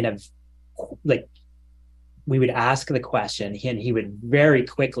in a like. We would ask the question and he would very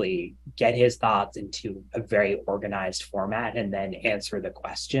quickly get his thoughts into a very organized format and then answer the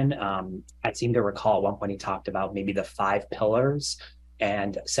question. I seem to recall at one point he talked about maybe the 5 pillars.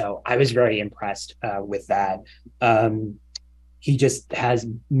 And so I was very impressed with that. He just has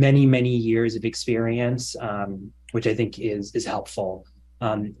many, many years of experience, which I think is helpful.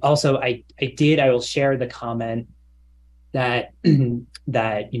 Also, I will share the comment that,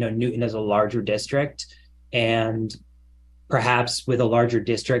 that, you know, Newton is a larger district. And perhaps with a larger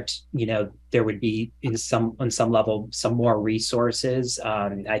district, you know, there would be on some level, some more resources.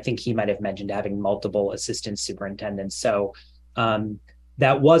 I think he might have mentioned having multiple assistant superintendents. So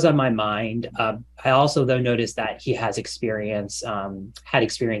that was on my mind. I also, though, noticed that he has experience, had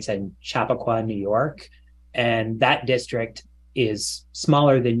experience in Chappaqua, New York, and that district is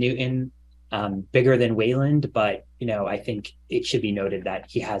smaller than Newton, bigger than Wayland, but you know, I think it should be noted that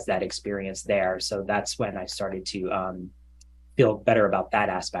he has that experience there. So that's when I started to feel better about that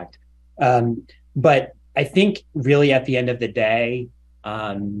aspect. But I think really at the end of the day,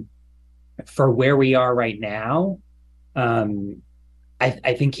 for where we are right now,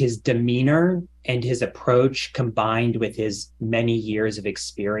 I think his demeanor and his approach combined with his many years of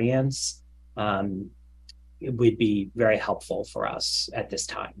experience it would be very helpful for us at this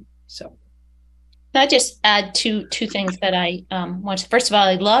time. So. I'll just add two things that I want to. First of all,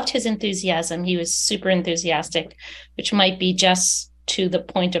 I loved his enthusiasm. He was super enthusiastic, which might be just to the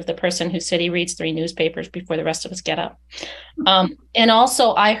point of the person who said he reads 3 newspapers before the rest of us get up. And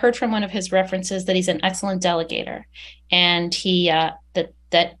also, I heard from one of his references that he's an excellent delegator, and he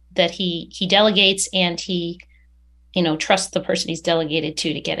that he delegates and he, you know, trusts the person he's delegated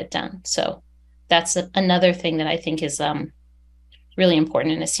to get it done. So that's another thing that I think is really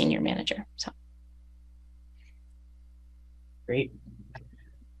important in a senior manager. So. Great.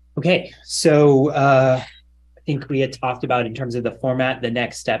 Okay, so I think we had talked about in terms of the format, the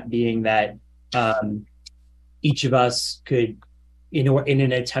next step being that each of us could, in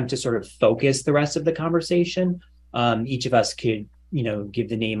an attempt to sort of focus the rest of the conversation, each of us could, you know, give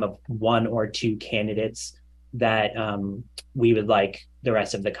the name of 1 or 2 candidates that we would like the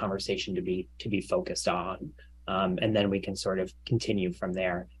rest of the conversation to be focused on, and then we can sort of continue from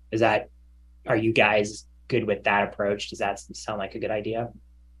there. Are you guys good with that approach? Does that sound like a good idea?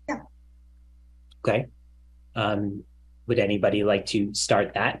 Yeah. Okay. Would anybody like to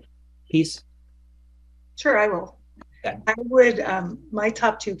start that piece? Sure, I will. Okay. I would, my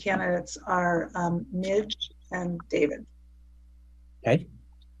top 2 candidates are Midge and David. Okay.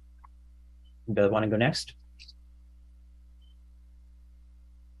 Bill, want to go next?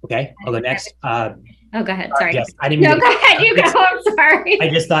 Okay, I'll go next. Oh, go ahead. Sorry. Yes, I didn't. No, go ahead. You go. I'm sorry. I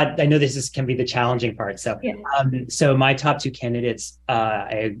just thought, I know this can be the challenging part. So, yeah. So my top 2 candidates,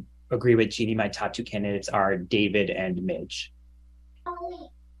 I agree with Jeannie. My top 2 candidates are David and Midge.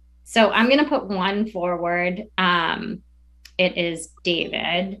 So I'm going to put 1 forward. It is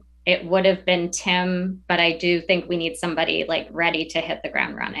David. It would have been Tim, but I do think we need somebody like ready to hit the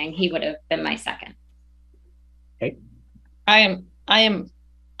ground running. He would have been my second. Okay. I am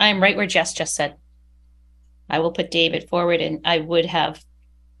right where Jess just said. I will put David forward, and I really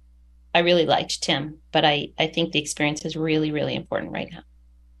liked Tim, but I think the experience is really, really important right now.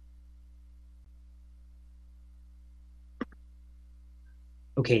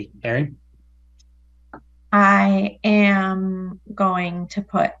 Okay, Erin? I am going to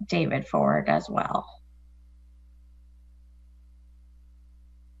put David forward as well.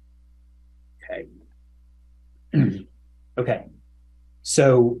 Okay. Okay.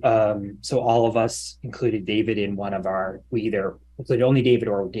 So, so all of us included David in one of our, we either included only David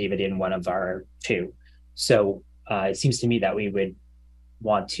or David in one of our two. So it seems to me that we would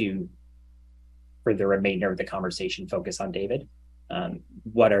want to, for the remainder of the conversation, focus on David.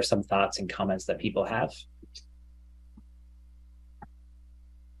 What are some thoughts and comments that people have?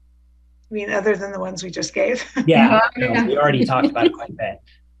 I mean, other than the ones we just gave. Yeah, no, we already talked about it quite a bit.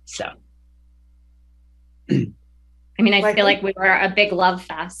 So. I mean, I feel like we were a big love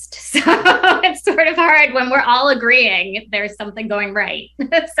fest. So it's sort of hard when we're all agreeing if there's something going right.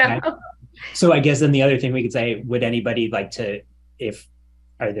 So I guess then the other thing we could say, would anybody like to,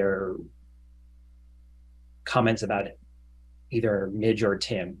 are there comments about it? Either Midge or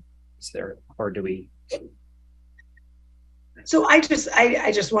Tim? Is there, or do we? So I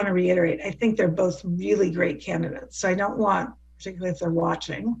just want to reiterate, I think they're both really great candidates. So I don't want, particularly if they're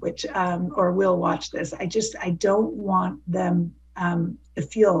watching, which or will watch this, I don't want them to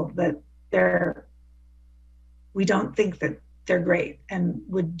feel that we don't think that they're great and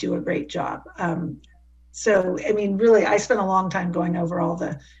would do a great job. So I mean, really, I spent a long time going over all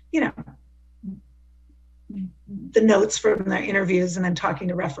the, the notes from their interviews and then talking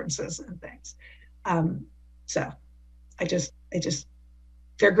to references and things. So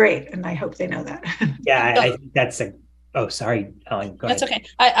they're great, and I hope they know that. Yeah, I think that's oh, sorry, Ellen, go That's ahead. okay.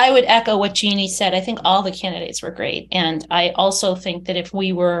 I would echo what Jeannie said. I think all the candidates were great. And I also think that if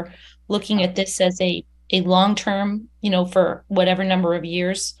we were looking at this as a long-term, for whatever number of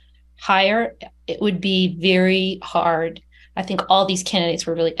years hire, it would be very hard. I think all these candidates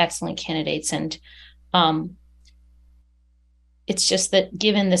were really excellent candidates. And it's just that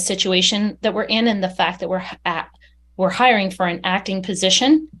given the situation that we're in and the fact that we're hiring for an acting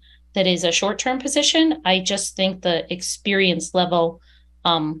position that is a short-term position, I just think the experience level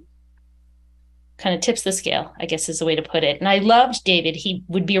kind of tips the scale, I guess is the way to put it. And I loved David. He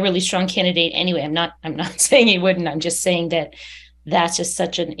would be a really strong candidate anyway. I'm not saying he wouldn't. I'm just saying that that's just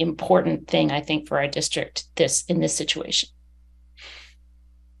such an important thing, I think, for our district in this situation.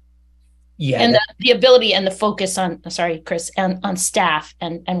 Yeah. And the ability and the focus on, sorry, Chris, on staff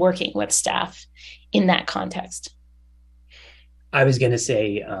and working with staff in that context. I was going to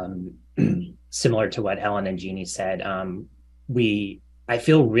say, similar to what Ellen and Jeannie said, I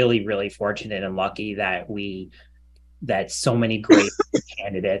feel really, really fortunate and lucky that so many great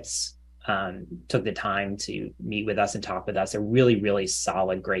candidates took the time to meet with us and talk with us. They're really, really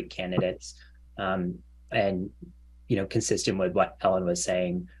solid, great candidates. And, consistent with what Ellen was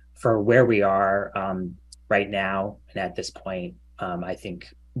saying, for where we are right now and at this point, I think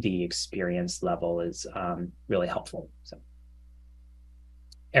the experience level is really helpful. So.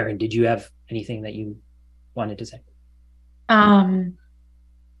 Erin, did you have anything that you wanted to say?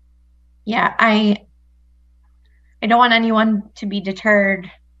 Yeah, I don't want anyone to be deterred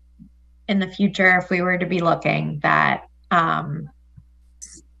in the future if we were to be looking that to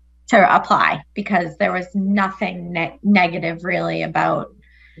apply, because there was nothing negative really about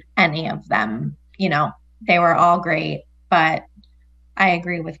any of them. They were all great, but I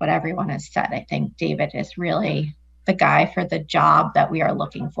agree with what everyone has said. I think David is really the guy for the job that we are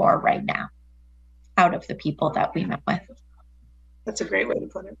looking for right now out of the people that we met with. That's a great way to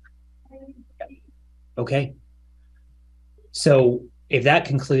put it. Okay. So if that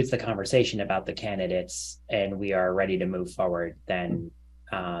concludes the conversation about the candidates and we are ready to move forward, then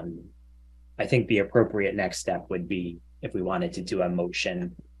I think the appropriate next step would be if we wanted to do a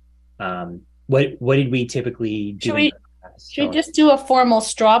motion. What did we typically do? Should we just do a formal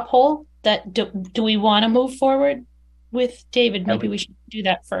straw poll? That do we want to move forward with David? Maybe we should do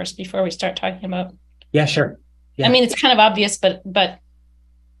that first before we start talking about. Yeah, sure. Yeah. I mean, it's kind of obvious, but.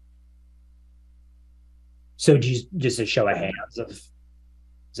 So just a show of hands of, is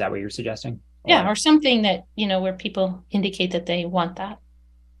that what you're suggesting? Yeah, or something that, where people indicate that they want that.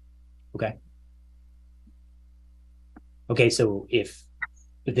 Okay. Okay, so if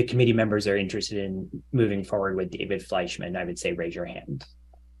the committee members are interested in moving forward with David Fleischman, I would say raise your hand.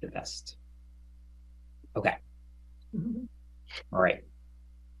 The best. Okay. Mm-hmm. All right.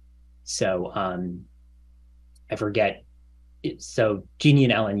 So I forget. So Jeannie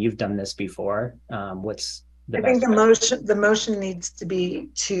and Ellen, you've done this before. What's the I think the motion needs to be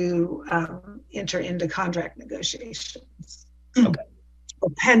to enter into contract negotiations. Okay. Or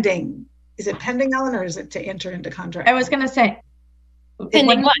pending. Is it pending, Ellen, or is it to enter into contract? I was going to say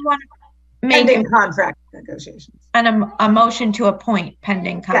pending what? Pending contract negotiations. And a motion to appoint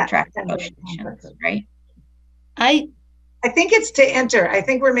pending contract pending negotiations, contract. right? I think it's to enter. I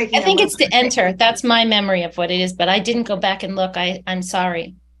think we're making. I think it's to enter. That's my memory of what it is, but I didn't go back and look. I'm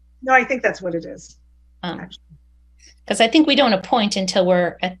sorry. No, I think that's what it is. Because I think we don't appoint until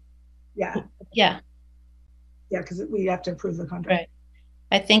we're at. Yeah. Yeah. Yeah, because we have to approve the contract. Right.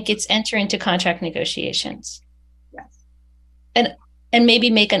 I think it's enter into contract negotiations. Yes. And maybe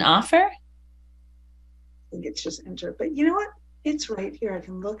make an offer. I think it's just enter. But you know what? It's right here. I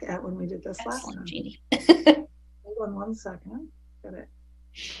can look at when we did this last time. Jeannie. Hold on 1 second. Got it.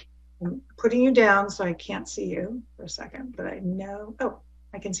 I'm putting you down so I can't see you for a second, but I know. Oh,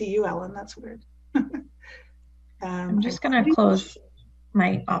 I can see you, Ellen. That's weird. I'm just going to close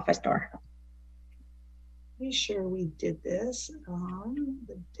my office door. Pretty sure we did this on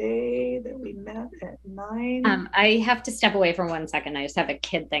the day that we met at 9. I have to step away for 1 second. I just have a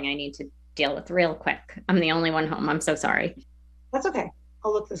kid thing I need to deal with real quick. I'm the only one home. I'm so sorry. That's okay.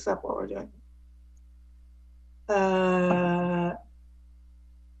 I'll look this up while we're doing it.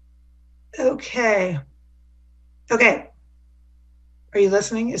 Okay. Are you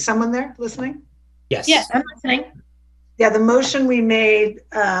listening? Is someone there listening? Yes. Yes, I'm listening. Yeah, the motion we made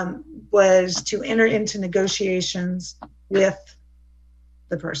was to enter into negotiations with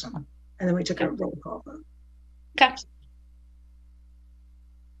the person. And then we took a roll call vote. Okay.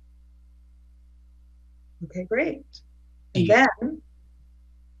 Okay, great. And then,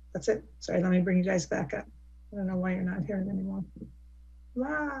 that's it. Sorry, let me bring you guys back up. I don't know why you're not hearing anymore.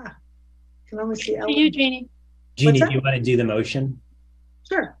 Ah, can only see Ellen. You, Jeannie. Jeannie, do you want to do the motion?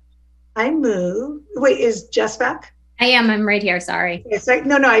 Sure. I move. Wait, is Jess back? I am. I'm right here. Sorry. It's like,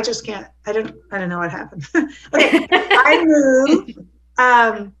 no, I just can't. I don't know what happened. Okay.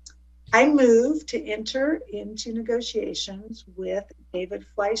 I move to enter into negotiations with David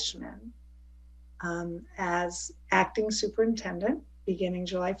Fleischman as acting superintendent beginning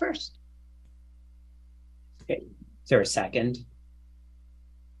July 1st. Okay. Is there a second?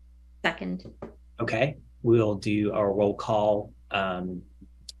 Second. Okay. We'll do our roll call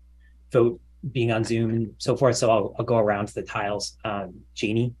vote being on Zoom and so forth. So I'll go around to the tiles.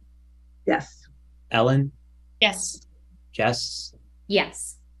 Jeannie? Yes. Ellen? Yes. Jess?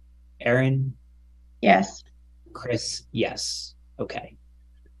 Yes. Erin? Yes. Chris? Yes. Okay.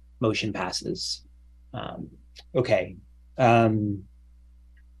 Motion passes. Okay. I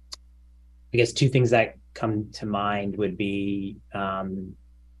guess two things that come to mind would be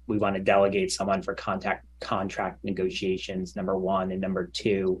we want to delegate someone for contract negotiations, number one, and number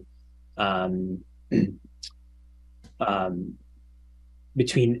two,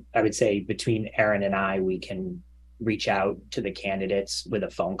 between Erin and I, we can reach out to the candidates with a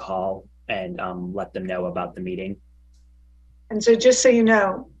phone call and let them know about the meeting. And so just so you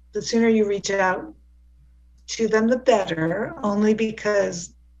know, the sooner you reach out to them, the better, only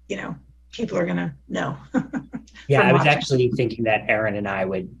because, people are going to know. Yeah, I was actually thinking that Erin and I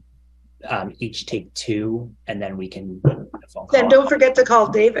would each take two, and then we can do the phone call. Then don't forget to call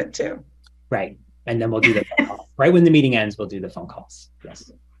David too. Right. And then we'll do the phone call. Right when the meeting ends, we'll do the phone calls.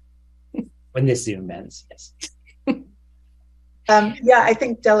 Yes. When this Zoom ends, yes. Yeah, I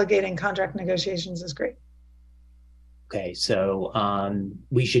think delegating contract negotiations is great. Okay, so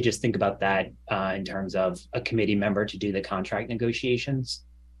we should just think about that in terms of a committee member to do the contract negotiations.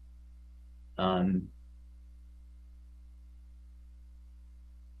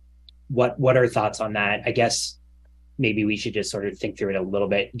 What are thoughts on that? I guess maybe we should just sort of think through it a little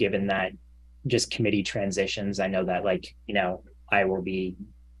bit, given that just committee transitions. I know that I will be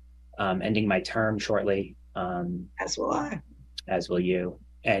ending my term shortly. As will I. As will you.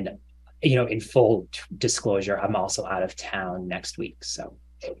 And in full disclosure, I'm also out of town next week. So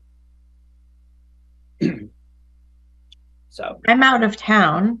I'm out of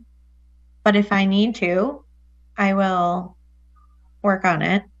town, but if I need to, I will work on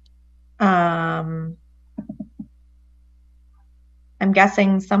it. I'm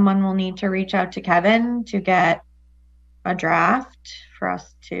guessing someone will need to reach out to Kevin to get a draft for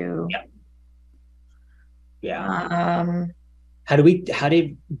us to. Yeah. How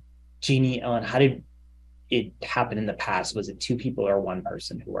did Jeannie, Ellen, how did it happen in the past? Was it two people or one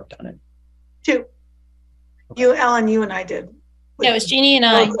person who worked on it? Two. Okay. Ellen, you and I did. Yeah, it was Jeannie and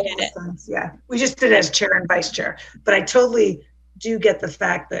I did it. Yeah, we just did it as chair and vice chair. But I totally do get the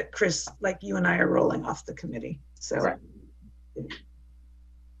fact that Chris, like you and I, are rolling off the committee. So, right.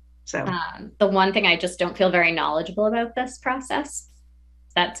 The one thing I just don't feel very knowledgeable about this process.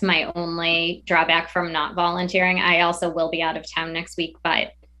 That's my only drawback from not volunteering. I also will be out of town next week,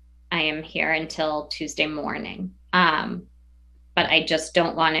 but I am here until Tuesday morning. But I just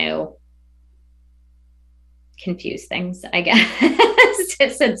don't want to confuse things, I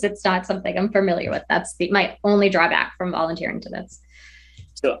guess, since it's not something I'm familiar with. That's my only drawback from volunteering to this.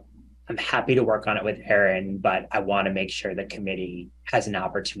 So I'm happy to work on it with Erin, but I want to make sure the committee has an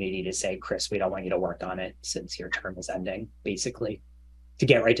opportunity to say, Chris, we don't want you to work on it since your term is ending, basically, to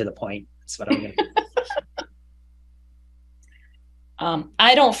get right to the point. That's what I'm going to do.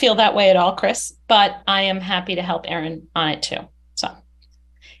 I don't feel that way at all, Chris, but I am happy to help Erin on it too. So,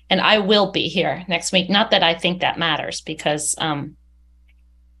 and I will be here next week. Not that I think that matters, because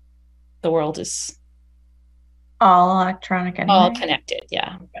the world is All electronic anyway. all connected.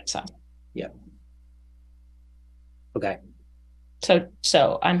 Yeah. So, Yeah. Okay.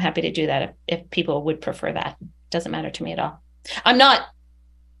 so I'm happy to do that if people would prefer that. Doesn't matter to me at all. I'm not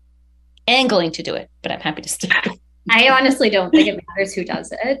angling to do it, but I'm happy to still do it. I honestly don't think it matters who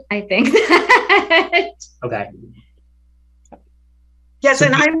does it. I think that Okay. Yes,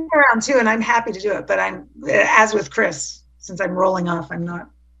 and I'm around too, and I'm happy to do it. But I'm, as with Chris, since I'm rolling off, I'm not,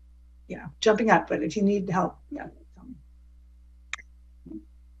 jumping up. But if you need help, yeah. Tell me.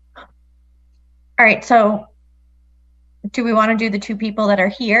 All right, so do we want to do the two people that are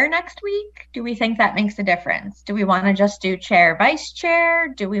here next week? Do we think that makes a difference? Do we want to just do chair, vice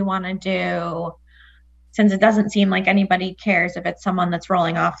chair? Do we want to do, since it doesn't seem like anybody cares if it's someone that's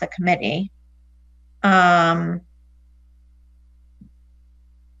rolling off the committee? And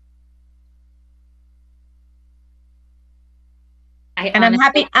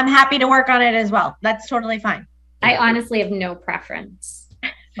I'm happy to work on it as well. That's totally fine. I honestly have no preference.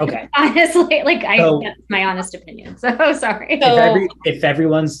 Okay. Honestly, that's my honest opinion. So sorry. If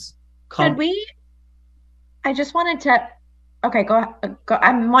everyone's I just wanted to, okay, go.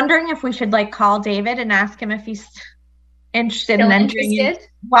 I'm wondering if we should call David and ask him if he's interested in entering in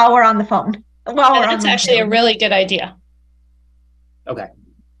while we're on the phone. That's actually a really good idea. Okay.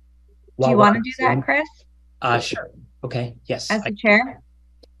 Do you want to do that, Chris? Sure. Okay. Yes. As the chair?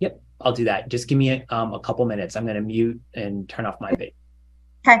 Yep. I'll do that. Just give me a couple minutes. I'm going to mute and turn off my video.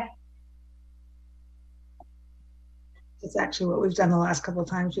 Okay. It's actually what we've done the last couple of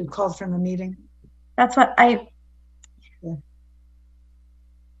times. We've called from the meeting. That's what I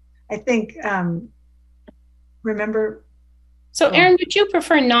think, remember. So Erin, would you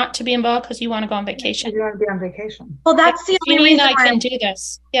prefer not to be involved because you want to go on vacation? You want to be on vacation. Well, that's the only reason I can do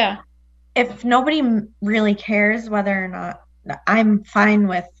this. Yeah. If nobody really cares whether or not, I'm fine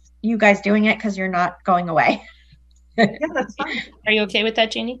with you guys doing it because you're not going away. Yeah, that's fine. Are you okay with that,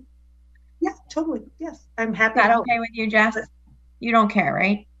 Jeannie? Yeah, totally. Yes, I'm happy. Is that okay with you, Jess? You don't care,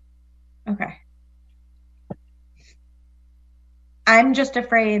 right? Okay. I'm just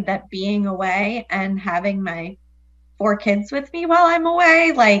afraid that being away and having my 4 kids with me while I'm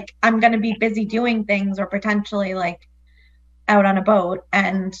away, I'm going to be busy doing things or potentially out on a boat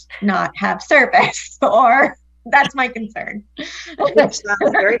and not have service, or that's my concern. Which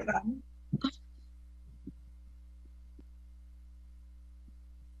sounds very fun.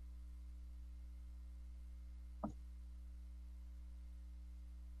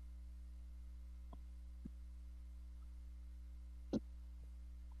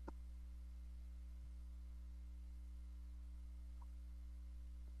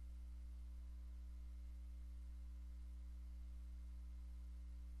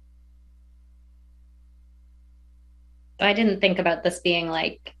 I didn't think about this being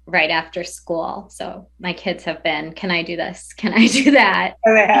right after school. So my kids have been, can I do this? Can I do that?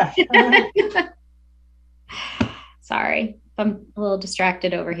 Oh, yeah. Sorry, I'm a little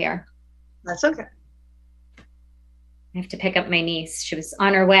distracted over here. That's okay. I have to pick up my niece. She was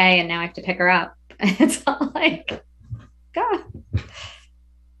on her way and now I have to pick her up. It's all God.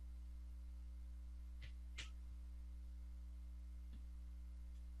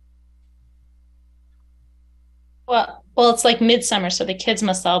 Well, it's midsummer, so the kids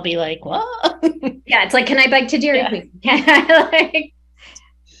must all be what? Yeah, it's can I bike to Dairy Queen? Can I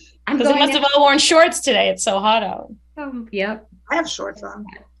because they must have all worn shorts today. It's so hot out. Yep. I have shorts on.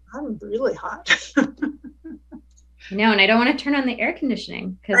 I'm really hot. No, and I don't want to turn on the air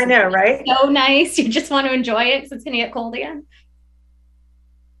conditioning because I know, right? It's so nice. You just want to enjoy it because it's going to get cold again.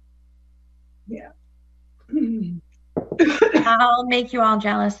 Yeah. I'll make you all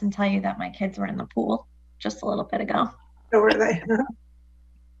jealous and tell you that my kids were in the pool just a little bit ago. So were they?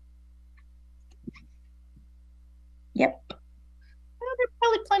 Yep. Well, there are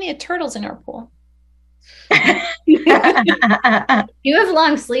probably plenty of turtles in our pool. You have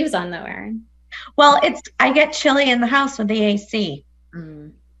long sleeves on though, Erin. Well, I get chilly in the house with the AC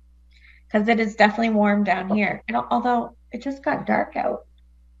because it is definitely warm down here. Although it just got dark out.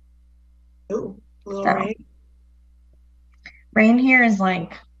 Oh, a little rain. Rain here is in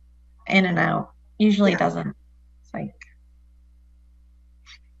and out. Usually doesn't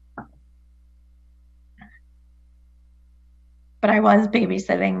but I was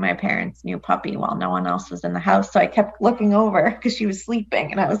babysitting my parents' new puppy while no one else was in the house. So I kept looking over because she was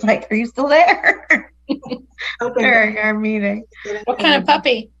sleeping, and I was like, "Are you still there?" During our meeting. What kind of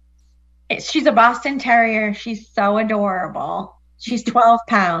puppy? She's a Boston Terrier. She's so adorable. She's 12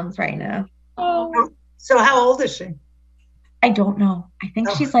 pounds right now. Oh, So how old is she? I don't know. I think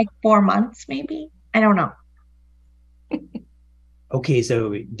she's like 4 months, maybe. I don't know. Okay,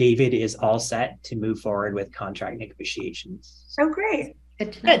 so David is all set to move forward with contract negotiations. Oh, great.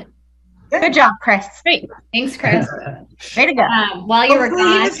 Good to know. good. Good job, Chris. Great. Thanks, Chris. Way to go. While you were Hopefully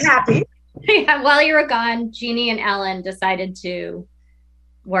he gone, was happy. yeah, while you were gone, Jeannie and Ellen decided to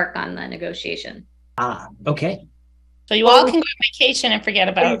work on the negotiation. Okay. So you all can go on vacation and forget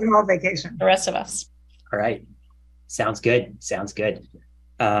You about can all vacation. the rest of us. All right. Sounds good. Sounds good.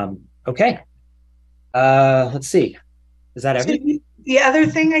 Okay. Let's see. Is that everything? The other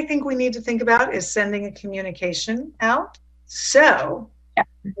thing I think we need to think about is sending a communication out. So I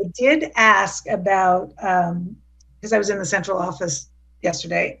did ask about, because I was in the central office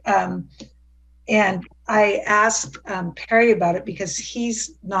yesterday, and I asked Perry about it because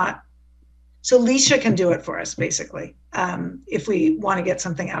he's not, so Leisha can do it for us basically, if we want to get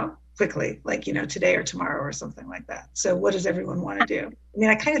something out quickly, like, today or tomorrow or something like that. So what does everyone want to do? I mean,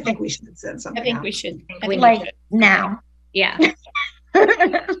 I kind of think we should send something I think out. we should. Like now. Yeah.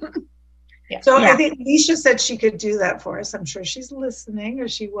 So Yeah. I think Leisha said she could do that for us. I'm sure she's listening, or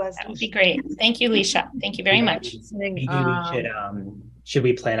she was. That would be great. Thank you, Leisha. Thank you very much. Maybe we should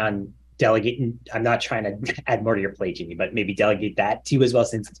we plan on delegating? I'm not trying to add more to your plate, Jeannie, but maybe delegate that to you as well,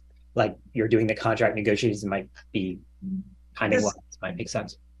 since like you're doing the contract negotiations, it might be timing wise, might make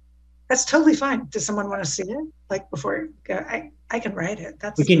sense. That's totally fine. Does someone want to see it? Like before, I can write it.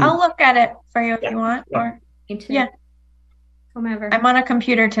 That's We can. I'll look at it for you if Yeah. you want. Yeah. Or Me too. Yeah. Whomever. I'm on a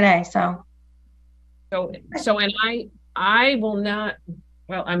computer today, so So, and I will not,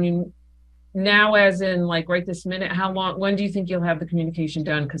 well, I mean, now as in like right this minute, when do you think you'll have the communication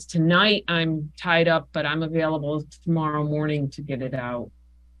done? Because tonight I'm tied up, but I'm available tomorrow morning to get it out.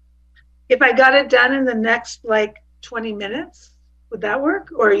 If I got it done in the next like 20 minutes, would that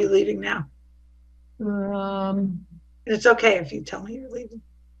work? Or are you leaving now? Um, And it's okay if you tell me you're leaving.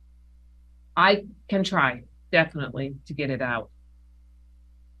 I can try, definitely, to get it out.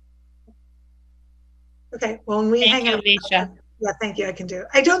 Okay. Well, when we Thank hang you, out. Alicia. Yeah, thank you. I can do it.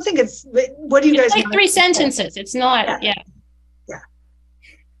 I don't think it's, what do you guys It's like want? 3 sentences. It's not, yeah.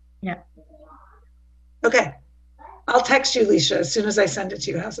 Okay. I'll text you, Leisha, as soon as I send it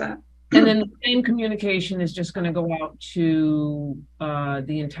to you. How's that? And then the same communication is just going to go out to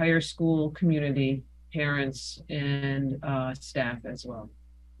the entire school community, parents and staff as well.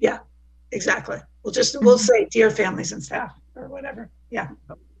 Yeah, exactly. We'll say dear families and staff or whatever. Yeah.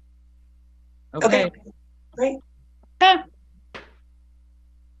 Okay. Great.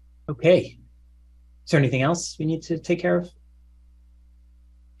 Okay. Is there anything else we need to take care of?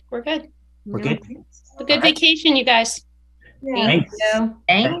 We're good. We're good. A good vacation, you guys. Yeah. Thanks.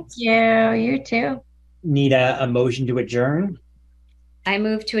 thank you. You too. Need a motion to adjourn, I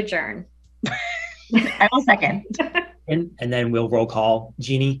move to adjourn. I will second. and then we'll roll call.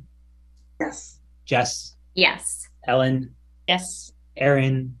 Jeannie, Yes. Jess, Yes. Ellen, Yes.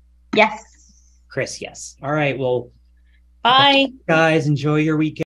 Erin, Yes. Chris. Yes. All right. Well, Bye. guys, enjoy your weekend.